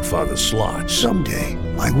The Godfather slot. Someday,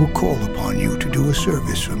 I will call upon you to do a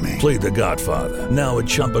service for me. Play The Godfather now at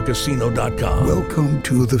ChumbaCasino.com. Welcome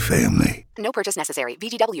to the family. No purchase necessary.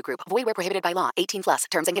 VGW Group. Void where prohibited by law. 18 plus.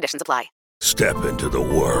 Terms and conditions apply. Step into the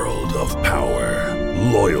world of power,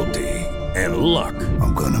 loyalty, and luck.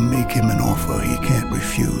 I'm gonna make him an offer he can't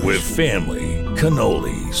refuse. With family,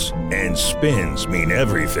 cannolis, and spins mean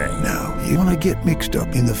everything. Now, you wanna get mixed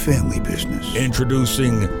up in the family business.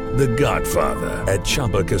 Introducing The Godfather at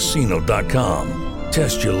ChumbaCasino.com.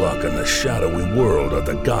 Test your luck in the shadowy world of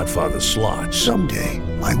The Godfather slot. Someday,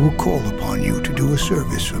 I will call upon you to do a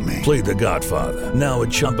service for me. Play The Godfather now at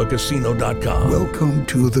ChumbaCasino.com. Welcome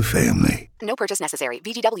to the family. No purchase necessary.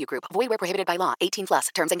 VGW Group. Void where prohibited by law. 18 plus.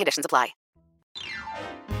 Terms and conditions apply.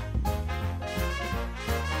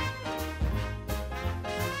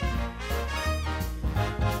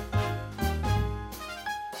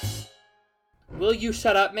 Will you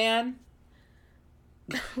shut up, man?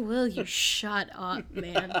 Will you shut up,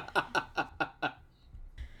 man?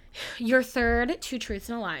 Your third Two Truths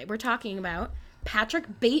and a Lie. We're talking about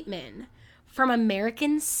Patrick Bateman from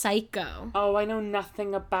American Psycho. Oh, I know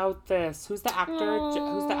nothing about this. Who's the actor?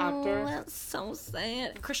 Who's the actor? That's so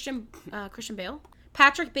sad. Christian Bale.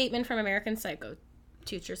 Patrick Bateman from American Psycho.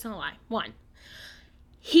 Two Truths and a Lie. 1.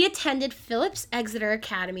 He attended Phillips Exeter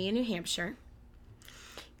Academy in New Hampshire.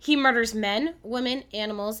 He murders men, women,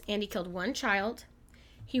 animals, and he killed one child.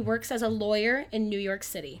 He works as a lawyer in New York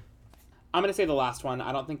City. I'm going to say the last one.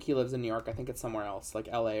 I don't think he lives in New York. I think it's somewhere else, like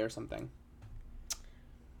LA or something.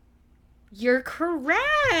 You're correct.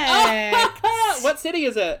 What city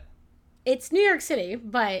is it? It's New York City,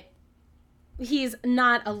 but he's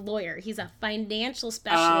not a lawyer. He's a financial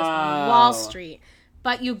specialist on Wall Street.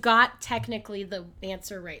 But you got technically the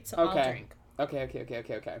answer right, so I'll drink.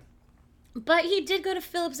 Okay. But he did go to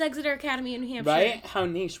Phillips Exeter Academy in New Hampshire. Right? How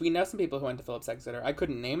niche. We know some people who went to Phillips Exeter. I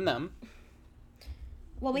couldn't name them.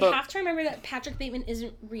 Well, we have to remember that Patrick Bateman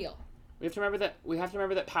isn't real. We have to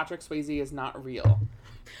remember that Patrick Swayze is not real.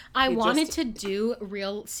 I wanted to do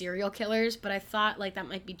real serial killers, but I thought like that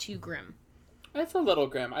might be too grim. It's a little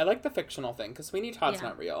grim. I like the fictional thing because Sweeney Todd's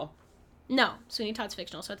not real. No, Sweeney Todd's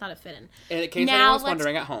fictional, so I thought it fit in. In case anyone's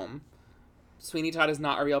wondering at home, Sweeney Todd is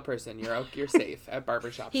not a real person. You're safe at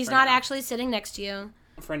barbershops. He's not actually sitting next to you.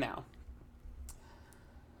 For now.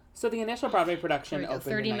 So the initial Broadway production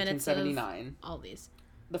opened in 1979. All these.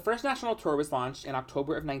 The first national tour was launched in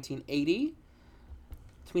October of 1980.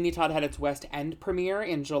 Sweeney Todd had its West End premiere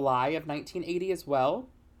in July of 1980 as well.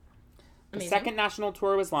 The second national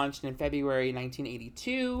tour was launched in February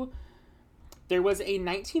 1982. There was a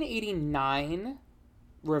 1989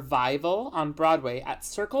 revival on Broadway at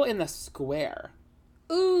Circle in the Square.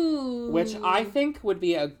 Ooh. Which I think would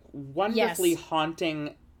be a wonderfully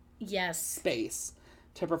haunting space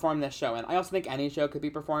to perform this show in. I also think any show could be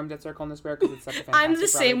performed at Circle in the Square because it's such a fantastic I'm the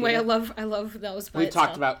same way. theater. I love those. We've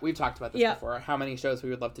talked about this before. How many shows we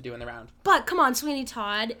would love to do in the round. But come on, Sweeney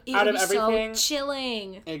Todd. It Out would of be everything, so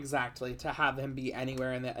chilling. Exactly. To have him be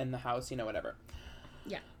anywhere in the house, whatever.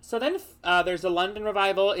 Yeah. So then there's a London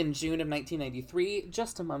revival in June of 1993,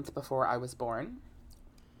 just a month before I was born.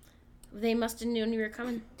 They must have known you were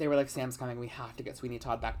coming. They were like, Sam's coming. We have to get Sweeney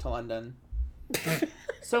Todd back to London.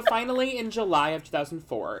 So finally, in July of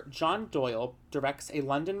 2004, John Doyle directs a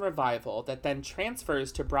London revival that then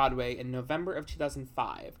transfers to Broadway in November of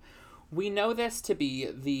 2005. We know this to be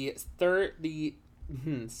the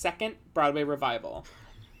second Broadway revival.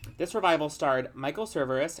 This revival starred Michael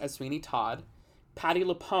Cerveris as Sweeney Todd, Patti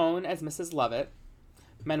LuPone as Mrs. Lovett,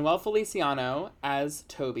 Manuel Feliciano as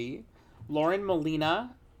Toby, Lauren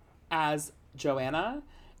Molina as Joanna,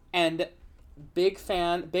 and Big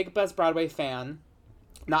Buzz Broadway fan,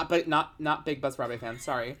 not Big Buzz Broadway fan,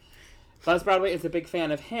 sorry. Buzz Broadway is a big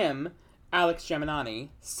fan of him, Alex Gemini,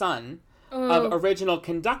 son of original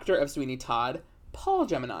conductor of Sweeney Todd, Paul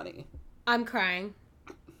Gemini. I'm crying.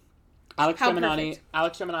 Alex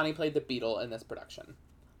Gemini played the Beetle in this production.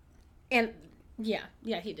 And yeah,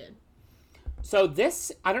 he did. So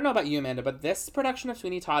this, I don't know about you, Amanda, but this production of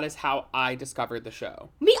Sweeney Todd is how I discovered the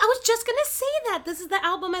show. Me, I was just going to say that. This is the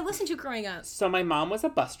album I listened to growing up. So my mom was a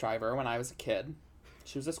bus driver when I was a kid.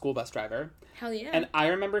 She was a school bus driver. Hell yeah. And I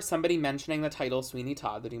remember somebody mentioning the title Sweeney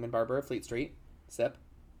Todd, the Demon Barber of Fleet Street. Sip.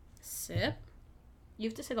 You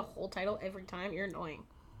have to say the whole title every time? You're annoying.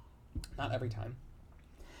 Not every time.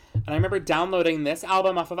 And I remember downloading this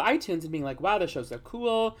album off of iTunes and being like, wow, this show's so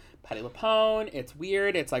cool. Patti LuPone, it's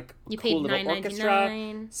weird. It's like you cool paid little orchestra.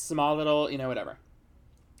 $9.99. Small little, whatever.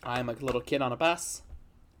 I'm a little kid on a bus.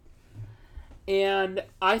 And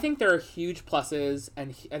I think there are huge pluses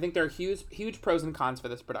and I think there are huge pros and cons for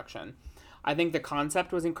this production. I think the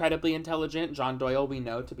concept was incredibly intelligent. John Doyle, we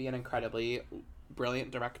know to be an incredibly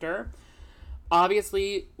brilliant director.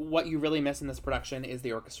 Obviously, what you really miss in this production is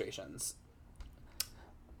the orchestrations.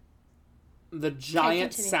 The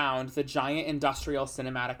giant sound, the giant industrial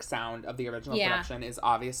cinematic sound of the original production is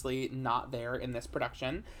obviously not there in this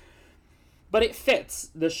production. But it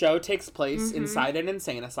fits. The show takes place inside an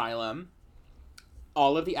insane asylum.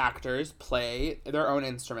 All of the actors play their own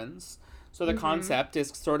instruments. So the concept is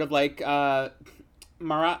sort of like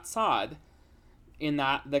Marat Sade, in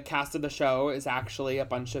that the cast of the show is actually a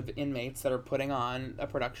bunch of inmates that are putting on a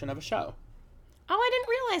production of a show. Oh, I didn't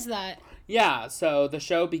realize that. Yeah, so the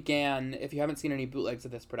show began, if you haven't seen any bootlegs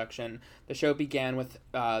of this production, the show began with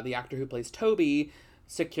the actor who plays Toby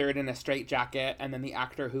secured in a straitjacket, and then the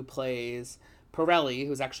actor who plays Pirelli,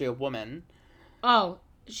 who's actually a woman. Oh,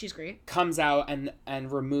 she's great. Comes out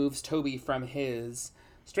and removes Toby from his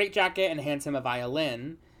straitjacket and hands him a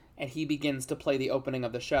violin, and he begins to play the opening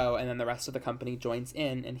of the show, and then the rest of the company joins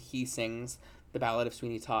in, and he sings the Ballad of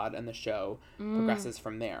Sweeney Todd, and the show progresses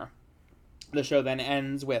from there. The show then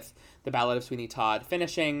ends with the Ballad of Sweeney Todd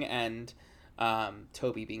finishing and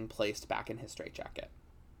Toby being placed back in his straitjacket.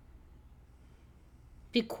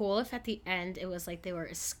 Be cool if at the end it was like they were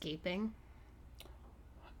escaping.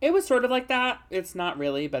 It was sort of like that. It's not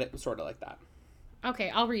really, but it was sort of like that. Okay,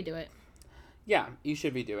 I'll redo it. Yeah, you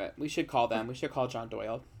should redo it. We should call them. We should call John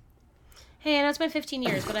Doyle. Hey, I know it's been 15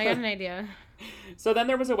 years, but I got an idea. So then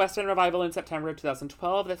there was a West End revival in September of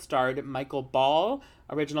 2012 that starred Michael Ball,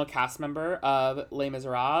 original cast member of Les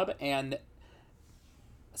Miserables, and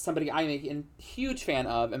somebody I'm a huge fan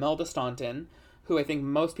of, Imelda Staunton, who I think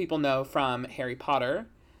most people know from Harry Potter.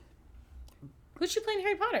 Who's she playing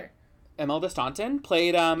Harry Potter? Imelda Staunton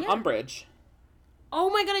played Umbridge. Oh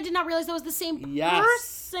my god, I did not realize that was the same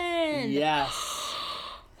person. Yes.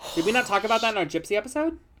 Did we not talk about that in our Gypsy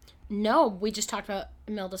episode? No, we just talked about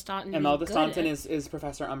Imelda Staunton. Imelda Staunton is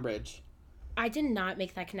Professor Umbridge. I did not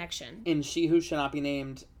make that connection. In She Who Should Not Be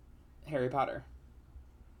Named Harry Potter.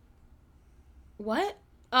 What?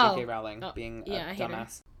 J.K. Rowling being a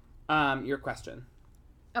dumbass. Your question.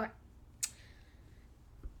 Okay.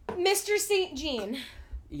 Mr. St. Jean.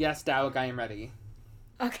 Yes, Dowg, I am ready.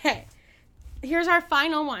 Okay. Here's our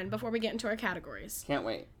final one before we get into our categories. Can't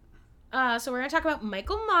wait. So we're going to talk about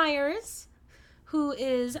Michael Myers, who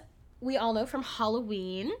is, we all know from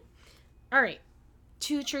Halloween. All right.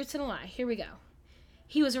 2 truths and a lie. Here we go.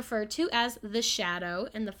 He was referred to as the Shadow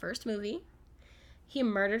in the first movie. He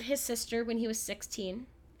murdered his sister when he was 16.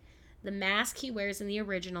 The mask he wears in the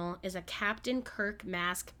original is a Captain Kirk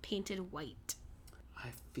mask painted white. I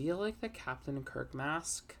feel like the Captain Kirk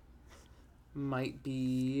mask might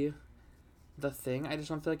be the thing. I just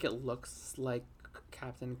don't feel like it looks like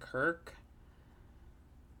Captain Kirk.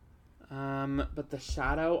 But the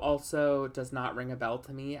Shadow also does not ring a bell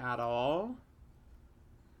to me at all.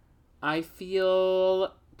 I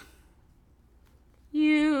feel...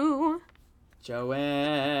 You.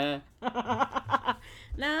 Joanne. Nah.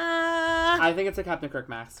 I think it's a Captain Kirk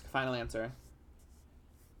mask. Final answer.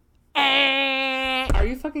 Are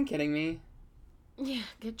you fucking kidding me? Yeah,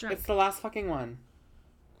 get drunk. It's the last fucking one.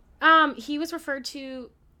 He was referred to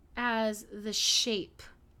as the Shape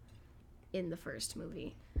in the first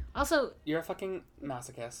movie. Also, you're a fucking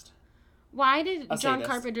masochist. Why did John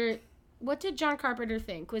Carpenter... What did John Carpenter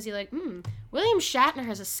think? Was he like, William Shatner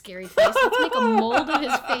has a scary face. Let's make a mold of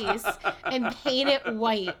his face and paint it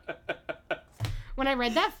white. When I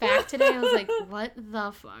read that fact today, I was like, what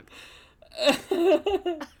the fuck?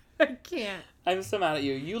 I can't. I'm so mad at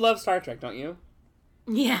you. You love Star Trek, don't you?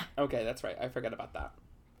 Yeah. Okay, that's right. I forgot about that.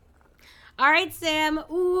 All right, Sam.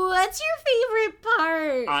 What's your favorite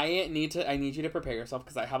part? I need you to prepare yourself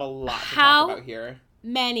because I have a lot to talk about here.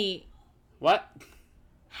 Many. What?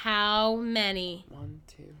 How many? 1,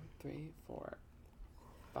 2, 3, 4,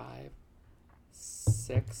 5,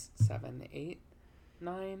 6, 7, 8,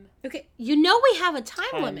 9. Okay, you know we have a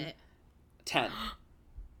time limit. 10.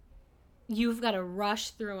 You've got to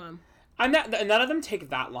rush through them. None of them take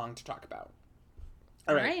that long to talk about.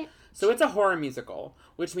 All right. So it's a horror musical,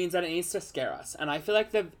 which means that it needs to scare us. And I feel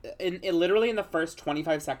like literally in the first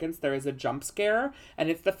 25 seconds, there is a jump scare, and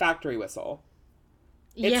it's the factory whistle.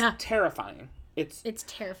 It's terrifying. It's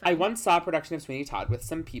terrifying. I once saw a production of Sweeney Todd with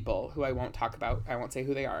some people who I won't talk about. I won't say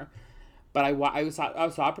who they are. But I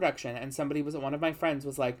saw a production, and one of my friends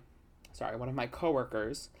was like, one of my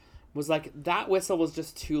coworkers was like, that whistle was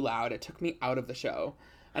just too loud. It took me out of the show.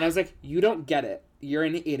 And I was like, you don't get it. You're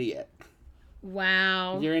an idiot.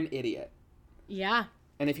 Wow. You're an idiot. Yeah.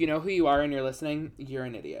 And if you know who you are and you're listening, you're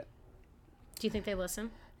an idiot. Do you think they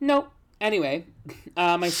listen? Nope. Anyway,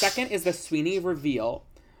 my second is the Sweeney reveal,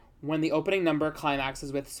 When the opening number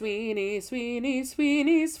climaxes with Sweeney, Sweeney,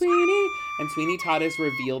 Sweeney, Sweeney, and Sweeney Todd is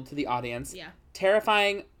revealed to the audience. Yeah.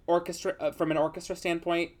 Terrifying orchestra, from an orchestra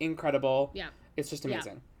standpoint, incredible. Yeah. It's just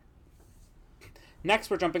amazing. Yeah.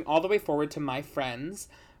 Next, we're jumping all the way forward to My Friends,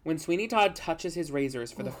 when Sweeney Todd touches his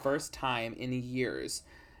razors for the first time in years,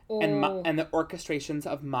 and the orchestrations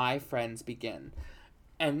of My Friends begin.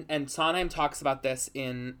 And Sondheim talks about this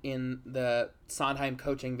in the Sondheim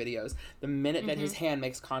coaching videos. The minute that his hand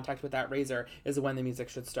makes contact with that razor is when the music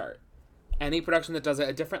should start. Any production that does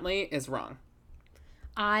it differently is wrong.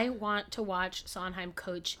 I want to watch Sondheim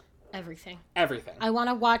coach everything. Everything. I want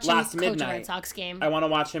to watch him coach midnight. a Red Sox game. I want to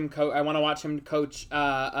watch him coach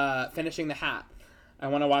Finishing the Hat. I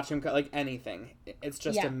want to watch him like anything. It's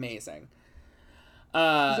just amazing.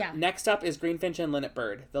 Next up is Greenfinch and Linnet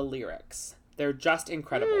Bird, the lyrics. They're just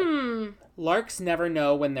incredible. Larks never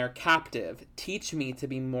know when they're captive. Teach me to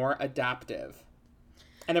be more adaptive.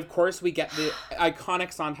 And of course we get the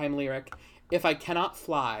iconic Sondheim lyric, if I cannot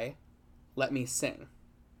fly, let me sing.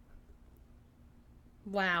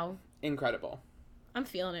 Wow. Incredible. I'm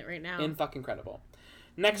feeling it right now. In-fucking-credible.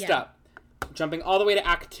 Next up, jumping all the way to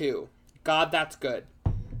Act 2, God That's Good.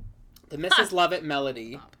 The Mrs. Lovett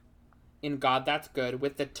melody in God That's Good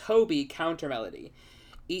with the Toby counter melody.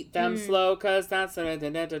 Eat them slow, cause that's... You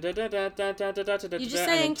just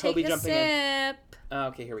saying, take a sip.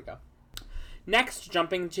 Okay, here we go. Next,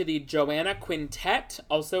 jumping to the Joanna Quintet,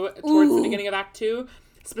 also towards the beginning of Act 2,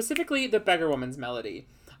 specifically the Beggar Woman's melody.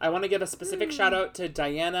 I want to give a specific shout out to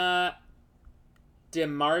Diana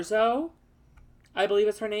DiMarzo, I believe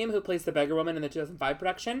is her name, who plays the Beggar Woman in the 2005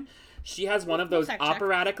 production. She has one of those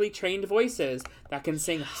operatically trained voices that can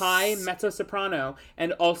sing high mezzo-soprano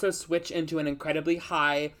and also switch into an incredibly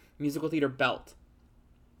high musical theater belt.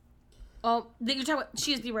 Oh, you're talking about,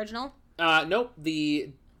 she is the original? Nope, the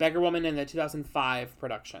Beggar Woman in the 2005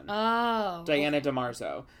 production. Oh. Diana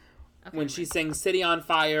DiMarzo. Okay, when she sings City on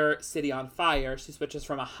Fire, City on Fire, she switches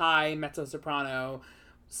from a high mezzo-soprano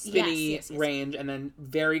spinny range and then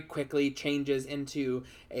very quickly changes into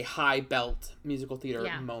a high belt musical theater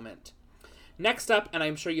moment. Next up, and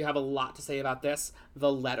I'm sure you have a lot to say about this,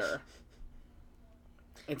 The Letter.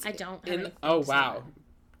 I don't have anything oh wow.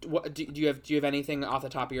 What, do you have anything off the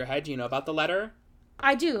top of your head? Do you know about The Letter?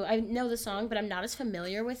 I do. I know the song, but I'm not as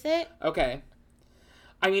familiar with it. Okay.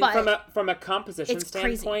 I mean, from a composition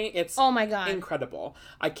standpoint, it's oh my God, incredible.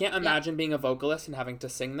 I can't imagine being a vocalist and having to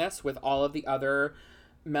sing this with all of the other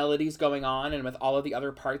melodies going on and with all of the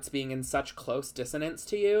other parts being in such close dissonance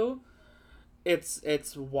to you.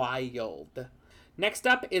 It's wild. Next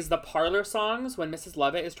up is the parlor songs when Mrs.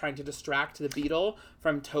 Lovett is trying to distract the beetle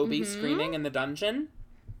from Toby screaming in the dungeon.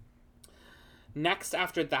 Next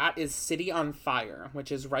after that is City on Fire,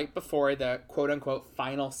 which is right before the quote-unquote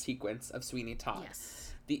final sequence of Sweeney Todd.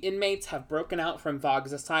 Yes. The inmates have broken out from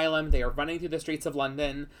Vogg's asylum. They are running through the streets of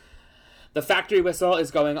London. The factory whistle is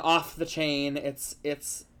going off the chain. It's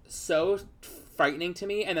so frightening to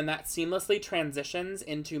me. And then that seamlessly transitions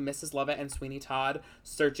into Mrs. Lovett and Sweeney Todd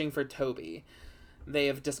searching for Toby. They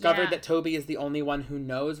have discovered that Toby is the only one who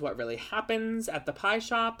knows what really happens at the pie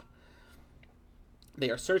shop. They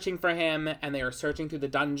are searching for him, and they are searching through the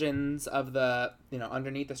dungeons of the,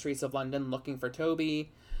 underneath the streets of London looking for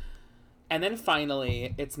Toby. And then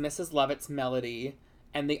finally, it's Mrs. Lovett's melody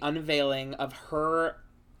and the unveiling of her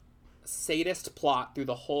sadist plot through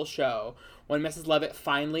the whole show when Mrs. Lovett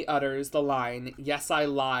finally utters the line, "Yes, I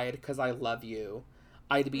lied 'cause I love you.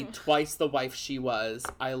 I'd be twice the wife she was.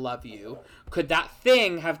 I love you. Could that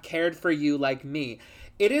thing have cared for you like me?"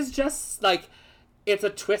 It is just like, it's a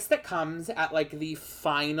twist that comes at like the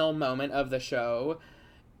final moment of the show.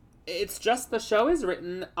 It's just, the show is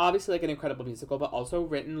written obviously like an incredible musical, but also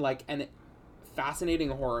written like an fascinating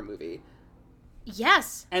horror movie.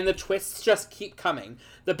 Yes. And the twists just keep coming.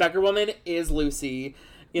 The Beggar Woman is Lucy.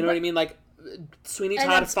 You know what I mean? Like, Sweeney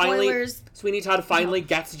Todd finally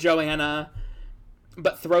gets Joanna,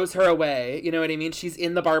 but throws her away. You know what I mean? She's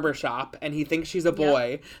in the barber shop, and he thinks she's a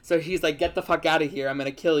boy. Yep. So he's like, "Get the fuck out of here. I'm going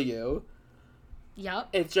to kill you." Yep.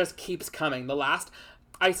 It just keeps coming.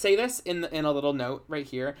 I say this in a little note right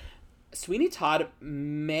here. Sweeney Todd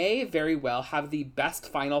may very well have the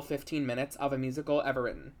best final 15 minutes of a musical ever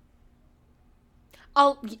written.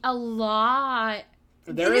 A lot.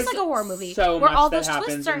 It is like a horror movie so where much all that those happens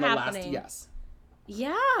twists are in the happening. Yes.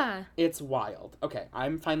 Yeah. It's wild. Okay,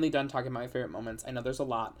 I'm finally done talking about my favorite moments. I know there's a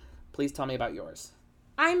lot. Please tell me about yours.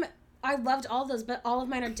 I loved all those, but all of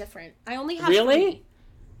mine are different. I only have Really? 3.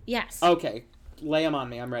 Yes. Okay. Lay them on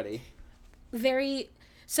me. I'm ready.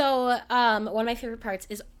 So, one of my favorite parts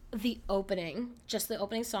is the opening, just the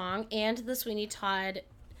opening song, and the Sweeney Todd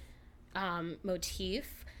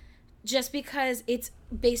motif. just because it's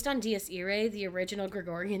based on Dies Irae, the original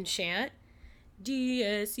Gregorian chant.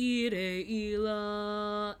 Dies Irae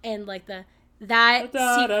illa, and like that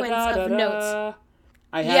sequence of notes.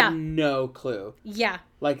 I had no clue. Yeah.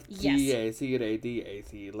 Like Dies Irae,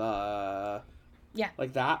 Dies illa. Yeah.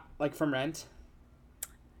 Like that, like from Rent.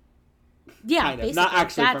 Yeah, kind of. basically. Not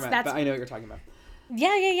actually from Rent, but I know what you're talking about.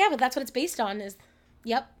 Yeah, but that's what it's based on.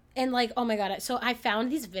 Yep. And like, oh my god, so I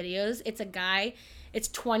found these videos. It's a guy. It's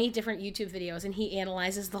 20 different YouTube videos, and he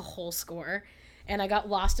analyzes the whole score. And I got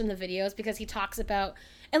lost in the videos because he talks about,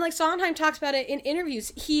 and like Sondheim talks about it in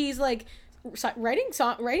interviews. He's like, writing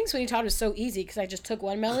Sweeney Todd was so easy because I just took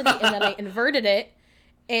one melody and then I inverted it,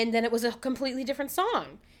 and then it was a completely different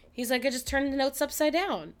song. He's like, I just turned the notes upside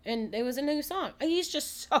down, and it was a new song. He's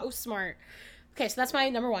just so smart. Okay, so that's my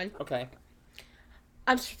number one. Okay.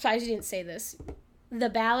 I'm surprised you didn't say this. The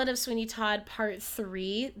Ballad of Sweeney Todd Part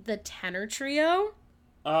 3, the tenor trio.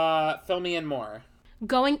 Fill me in more.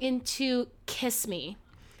 Going into Kiss Me.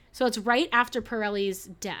 So it's right after Pirelli's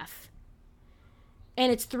death.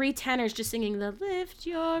 And it's 3 tenors just singing the Lift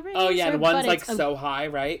Your Razor. Oh, yeah, and one's like so high,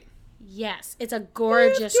 right? Yes, it's a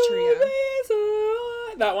gorgeous trio.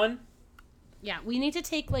 That one? Yeah, we need to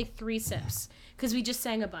take like 3 sips because we just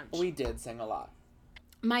sang a bunch. We did sing a lot.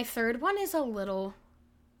 My third one is a little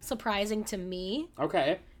surprising to me.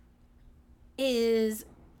 Okay. Is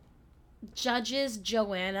Judge's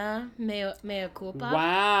Joanna Mea Culpa.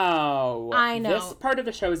 Wow. I know. This part of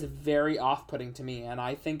the show is very off-putting to me, and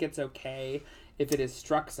I think it's okay if it is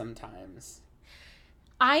struck sometimes.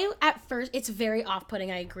 At first, it's very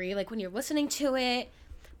off-putting, I agree, like when you're listening to it,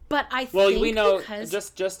 but I think well, we know, because...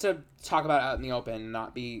 just to talk about it out in the open,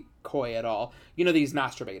 not be coy at all, you know that he's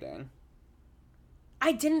masturbating.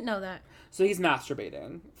 I didn't know that. So he's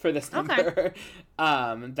masturbating for this number.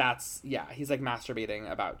 Okay. He's like masturbating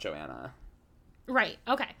about Joanna. Right.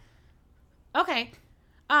 Okay.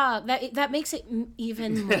 That makes it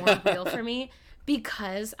even more real for me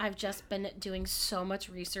because I've just been doing so much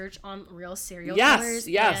research on real serial killers.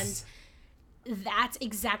 Yes. And that's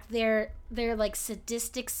their like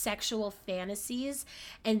sadistic sexual fantasies,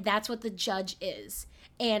 and that's what the Judge is.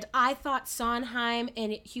 And I thought Sondheim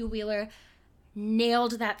and Hugh Wheeler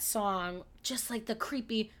nailed that song, just like the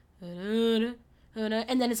creepy and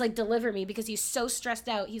then it's like Deliver Me because he's so stressed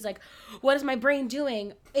out. He's like, what is my brain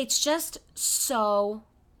doing? It's just so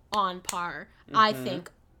on par, I think,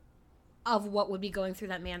 of what would be going through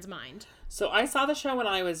that man's mind. So I saw the show when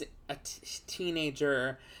I was a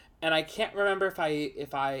teenager, and I can't remember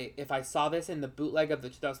if I saw this in the bootleg of the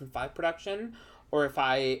 2005 production or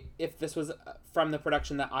if this was from the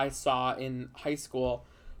production that I saw in high school.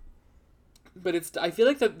 But I feel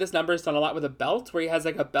like this number is done a lot with a belt, where he has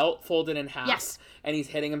like a belt folded in half, and he's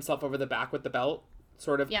hitting himself over the back with the belt,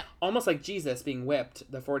 sort of, almost like Jesus being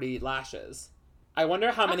whipped, the 40 lashes. I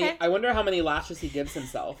wonder how many lashes he gives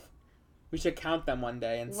himself. We should count them one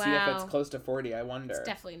day and see if it's close to 40. I wonder. It's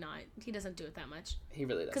definitely not. He doesn't do it that much. He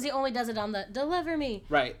really doesn't. Because he only does it on the Deliver Me.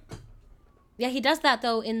 Right. Yeah, he does that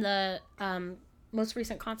though in the most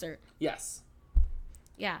recent concert. Yes.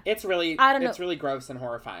 Yeah. It's really gross and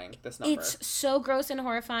horrifying, this number. It's so gross and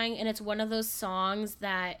horrifying, and it's one of those songs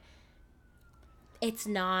that it's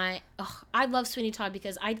not... I love Sweeney Todd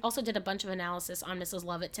because I also did a bunch of analysis on Mrs.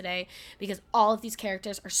 Lovett today because all of these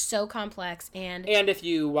characters are so complex, and if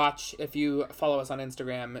you follow us on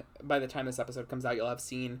Instagram, by the time this episode comes out, you'll have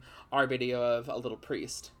seen our video of A Little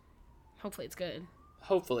Priest. Hopefully it's good.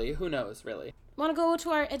 Hopefully. Who knows, really? Want to go to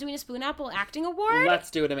our Edwina Spoonapple Acting Award?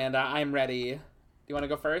 Let's do it, Amanda. I'm ready. Do you want to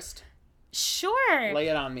go first? Sure. Lay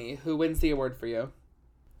it on me. Who wins the award for you?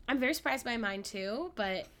 I'm very surprised by mine, too,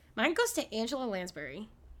 but mine goes to Angela Lansbury.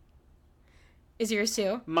 Is yours,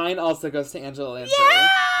 too? Mine also goes to Angela Lansbury. Yeah!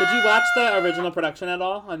 Did you watch the original production at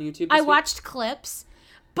all on YouTube this week? Watched clips,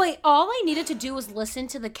 but all I needed to do was listen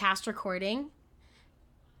to the cast recording,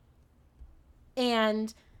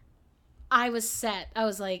 and I was set. I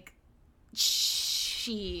was like,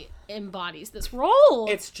 she embodies this role.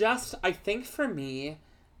 It's just, I think for me,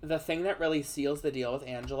 the thing that really seals the deal with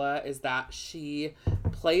Angela is that she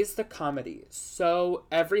plays the comedy. So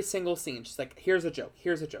every single scene, she's like, here's a joke,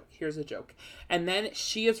 here's a joke, here's a joke. And then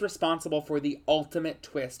she is responsible for the ultimate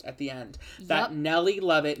twist at the end. Yep. That Nellie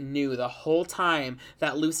Lovett knew the whole time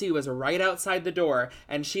that Lucy was right outside the door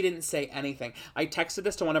and she didn't say anything. I texted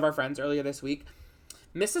this to one of our friends earlier this week.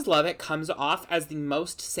 Mrs. Lovett comes off as the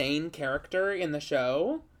most sane character in the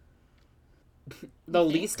show. The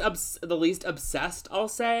least obsessed, I'll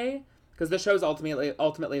say, because the show's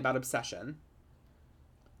ultimately about obsession.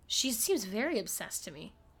 She seems very obsessed to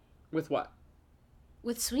me. With what?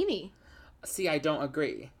 With Sweeney. See, I don't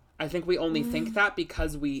agree. I think we only think that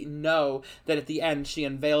because we know that at the end she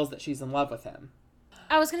unveils that she's in love with him.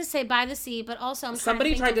 I was going to say By the Sea, but also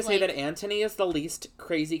Somebody tried to say that Antony is the least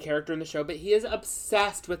crazy character in the show, but he is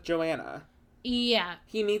obsessed with Joanna. Yeah.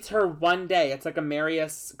 He meets her one day. It's like a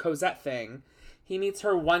Marius Cosette thing. He meets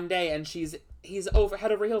her one day and he's head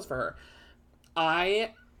over heels for her.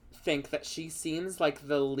 I think that she seems like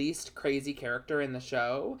the least crazy character in the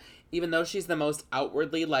show, even though she's the most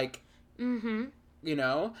outwardly like, you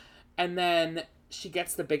know, and then she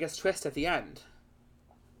gets the biggest twist at the end.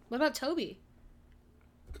 What about Toby?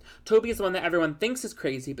 Toby is the one that everyone thinks is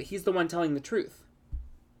crazy, but he's the one telling the truth.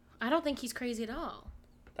 I don't think he's crazy at all.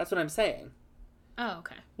 That's what I'm saying. Oh,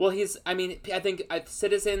 okay. Well, I think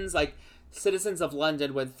citizens of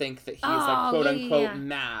London would think that he's like quote unquote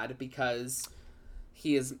mad because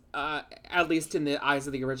he is, at least in the eyes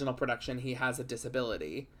of the original production, he has a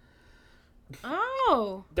disability.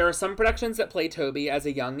 Oh. There are some productions that play Toby as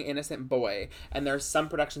a young, innocent boy, and there are some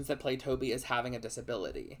productions that play Toby as having a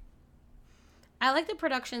disability. I like the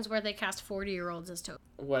productions where they cast 40-year-olds as Toby.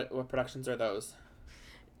 What productions are those?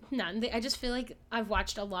 None. I just feel like I've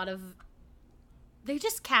watched a lot of... They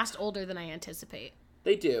just cast older than I anticipate.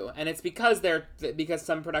 They do, and it's because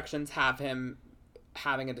some productions have him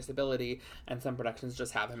having a disability, and some productions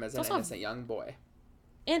just have him as an innocent young boy.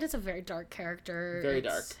 And it's a very dark character. Very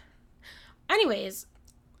dark. Anyways,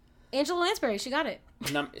 Angela Lansbury, she got it.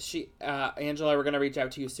 Angela, we're gonna reach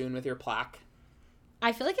out to you soon with your plaque.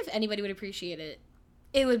 I feel like if anybody would appreciate it,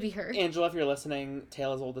 it would be her. Angela, if you're listening,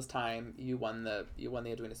 Tale as Old as Time, you won the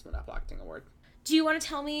Edwina Smoon Acting Award. Do you want to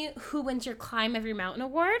tell me who wins your Climb Every Mountain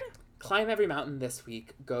award? Climb Every Mountain this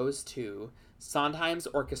week goes to Sondheim's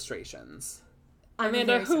Orchestrations.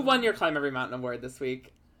 Amanda, who won your Climb Every Mountain award this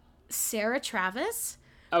week? Sarah Travis.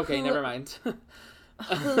 Okay, never mind.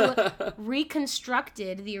 Who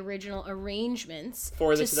reconstructed the original arrangements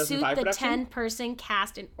for the to suit the production? 10-person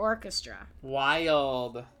cast and orchestra.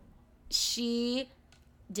 Wild. She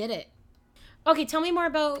did it. Okay, tell me more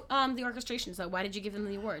about the orchestrations, though. Why did you give them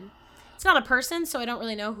the award? It's not a person, so I don't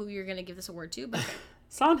really know who you're going to give this award to. But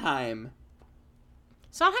Sondheim.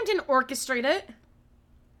 Sondheim didn't orchestrate it.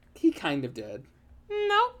 He kind of did.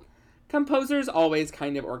 Nope. Composers always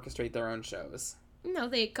kind of orchestrate their own shows. No,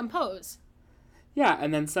 they compose. Yeah,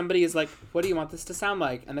 and then somebody is like, what do you want this to sound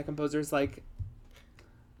like? And the composer's like...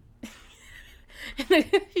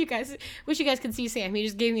 You guys, wish you guys could see Sam. He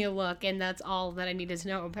just gave me a look, and that's all that I needed to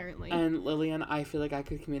know, apparently. And Lillian, I feel like I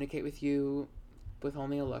could communicate with you with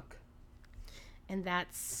only a look. And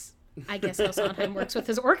that's, I guess, how Sondheim works with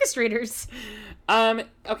his orchestrators.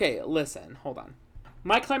 Okay, listen, hold on.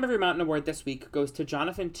 My Climb Every Mountain award this week goes to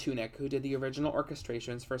Jonathan Tunick, who did the original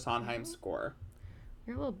orchestrations for Sondheim's score.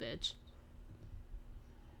 You're a little bitch.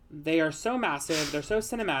 They are so massive, they're so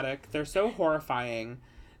cinematic, they're so horrifying.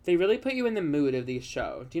 They really put you in the mood of these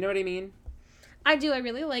shows. Do you know what I mean? I do. I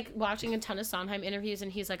really like watching a ton of Sondheim interviews,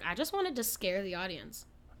 and he's like, I just wanted to scare the audience.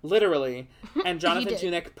 Literally. And Jonathan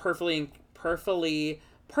Tunick perfectly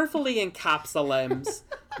encapsulates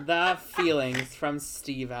the feelings from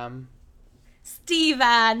Steven.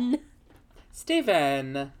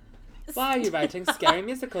 Why are you writing scary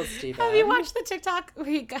musicals, Steven? Have you watched the TikTok where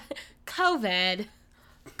you got COVID?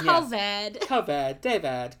 Yes. COVID.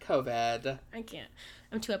 David. COVID. I can't.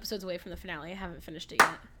 I'm 2 episodes away from the finale. I haven't finished it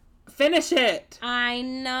yet. Finish it! I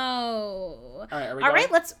know. All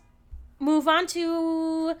right, let's move on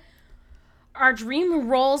to our dream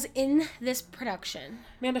roles in this production.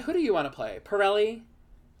 Amanda, who do you want to play? Pirelli?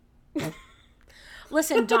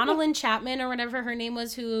 Listen, Donna Lynn Chapman, or whatever her name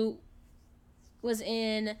was, who was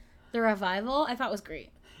in The Revival, I thought was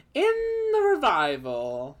great. In The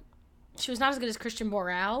Revival. She was not as good as Christian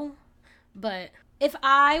Borle, but if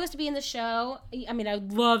I was to be in the show, I mean, I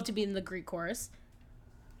would love to be in the Greek chorus.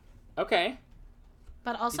 Okay.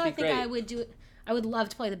 But also, I think I would love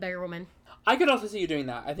to play the beggar woman. I could also see you doing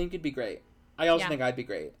that. I think you'd be great. I also think I'd be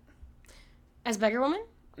great. As beggar woman?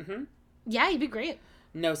 Mm-hmm. Yeah, you'd be great.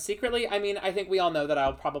 No, secretly, I mean, I think we all know that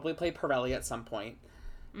I'll probably play Pirelli at some point.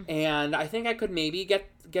 Mm-hmm. And I think I could maybe get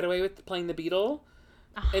away with playing the Beetle.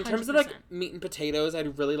 100%. In terms of, like, meat and potatoes,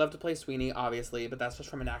 I'd really love to play Sweeney, obviously, but that's just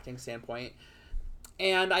from an acting standpoint.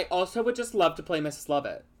 And I also would just love to play Mrs.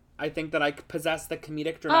 Lovett. I think that I possess the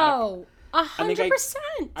comedic dramatic... Oh, 100%!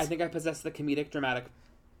 I think I possess the comedic dramatic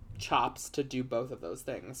chops to do both of those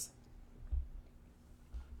things.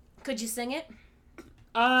 Could you sing it?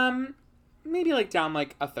 Maybe, like, down,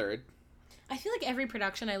 like, a third. I feel like every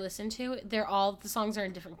production I listen to, the songs are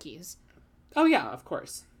in different keys. Oh, yeah, of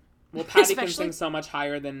course. Well, Patty can sing so much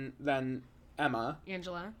higher than Emma.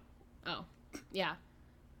 Angela. Oh, yeah.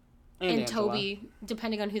 And Toby,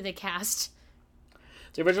 depending on who they cast.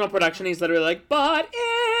 The original production, he's literally like, but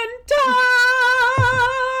in time,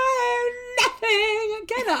 nothing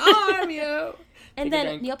can harm you. And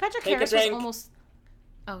then Neil Patrick Harris was almost...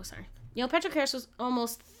 Oh, sorry. Neil Patrick Harris was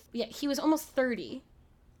almost... Yeah, he was almost 30.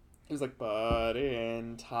 He was like, but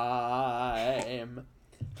in time,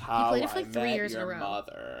 how he played it for like I 3 met years your in a row.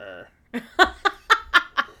 mother.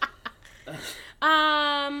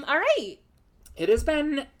 All right. It has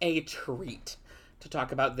been a treat to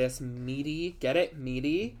talk about this meaty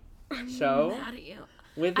show. Mad at you.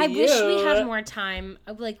 With I you. wish we had more time.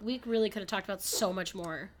 Like, we really could have talked about so much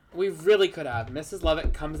more. We really could have. Mrs.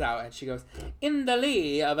 Lovett comes out and she goes, in the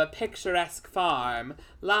lee of a picturesque farm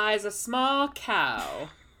lies a small cow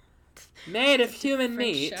made of human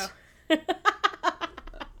meat. All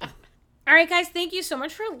right, guys, thank you so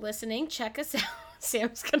much for listening. Check us out.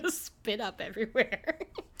 Sam's going to spit up everywhere.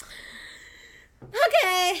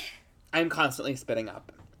 Okay. I'm constantly spitting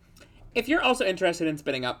up. If you're also interested in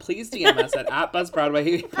spitting up, please DM us at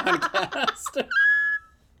 @BuzzBroadway Podcast.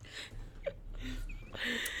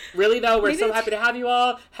 Really, though, we're so happy to have you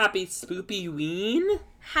all. Happy Spoopy-ween.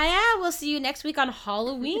 Hiya, we'll see you next week on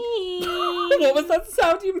Halloween. What was that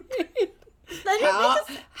sound you made?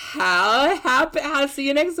 I'll see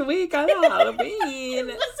you next week on Halloween.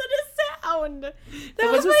 Listen to sound.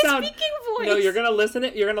 That was my speaking voice. No, you're gonna listen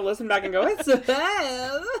back and go, it's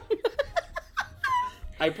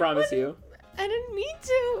I promise you. I didn't mean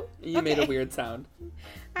to. You made a weird sound.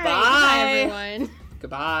 All Bye. Right, bye, everyone.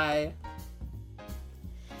 Goodbye.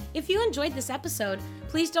 If you enjoyed this episode,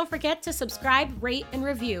 please don't forget to subscribe, rate, and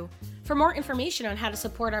review. For more information on how to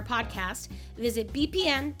support our podcast, visit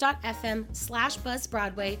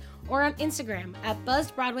bpn.fm/BuzzBroadway or on Instagram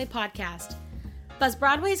 @BuzzBroadwayPodcast. Buzz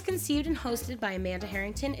Broadway is conceived and hosted by Amanda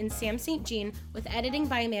Harrington and Sam St. Jean with editing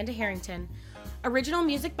by Amanda Harrington. Original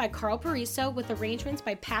music by Carl Pariso with arrangements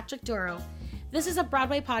by Patrick Duro. This is a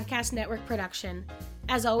Broadway Podcast Network production.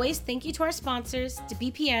 As always, thank you to our sponsors, to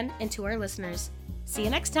BPN, and to our listeners. See you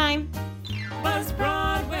next time. Buzz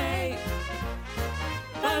Broadway.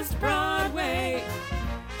 Buzz Broadway.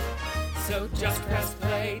 So just press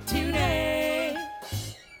play today.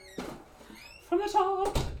 From the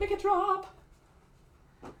top, make it drop.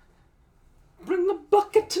 Bring a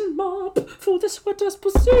bucket and mop for this wet ass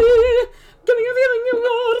pussy. Give me a feeling you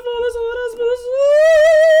got for this wet ass pussy.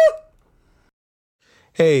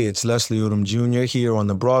 Hey, it's Leslie Odom Jr. here on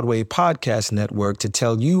the Broadway Podcast Network to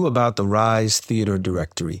tell you about the Rise Theater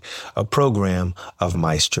Directory, a program of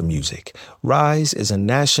Maestro Music. Rise is a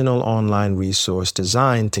national online resource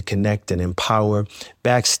designed to connect and empower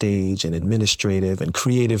backstage and administrative and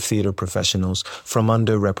creative theater professionals from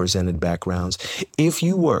underrepresented backgrounds. If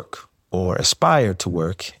you work or aspire to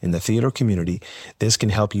work in the theater community, this can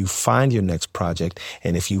help you find your next project.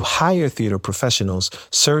 And if you hire theater professionals,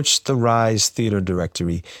 search the Rise Theater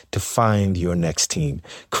Directory to find your next team.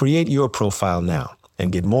 Create your profile now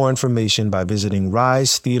and get more information by visiting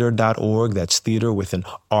risetheater.org. That's theater with an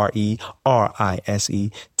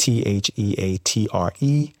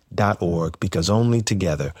RERISETHEATRE.org, because only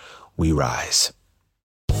together we rise.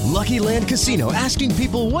 Lucky Land Casino, asking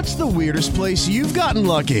people, what's the weirdest place you've gotten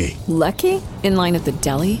lucky? Lucky? In line at the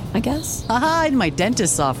deli, I guess? Aha, in my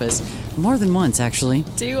dentist's office. More than once, actually.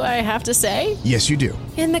 Do I have to say? Yes, you do.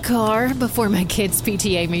 In the car before my kids'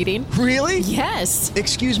 PTA meeting. Really? Yes.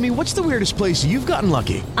 Excuse me, what's the weirdest place you've gotten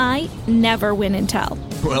lucky? I never win and tell.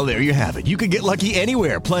 Well, there you have it. You can get lucky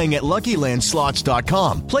anywhere, playing at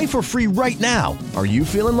LuckyLandSlots.com. Play for free right now. Are you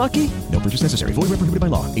feeling lucky? No purchase necessary. Void where prohibited by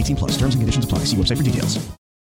law. 18+. Terms and conditions apply. See website for details.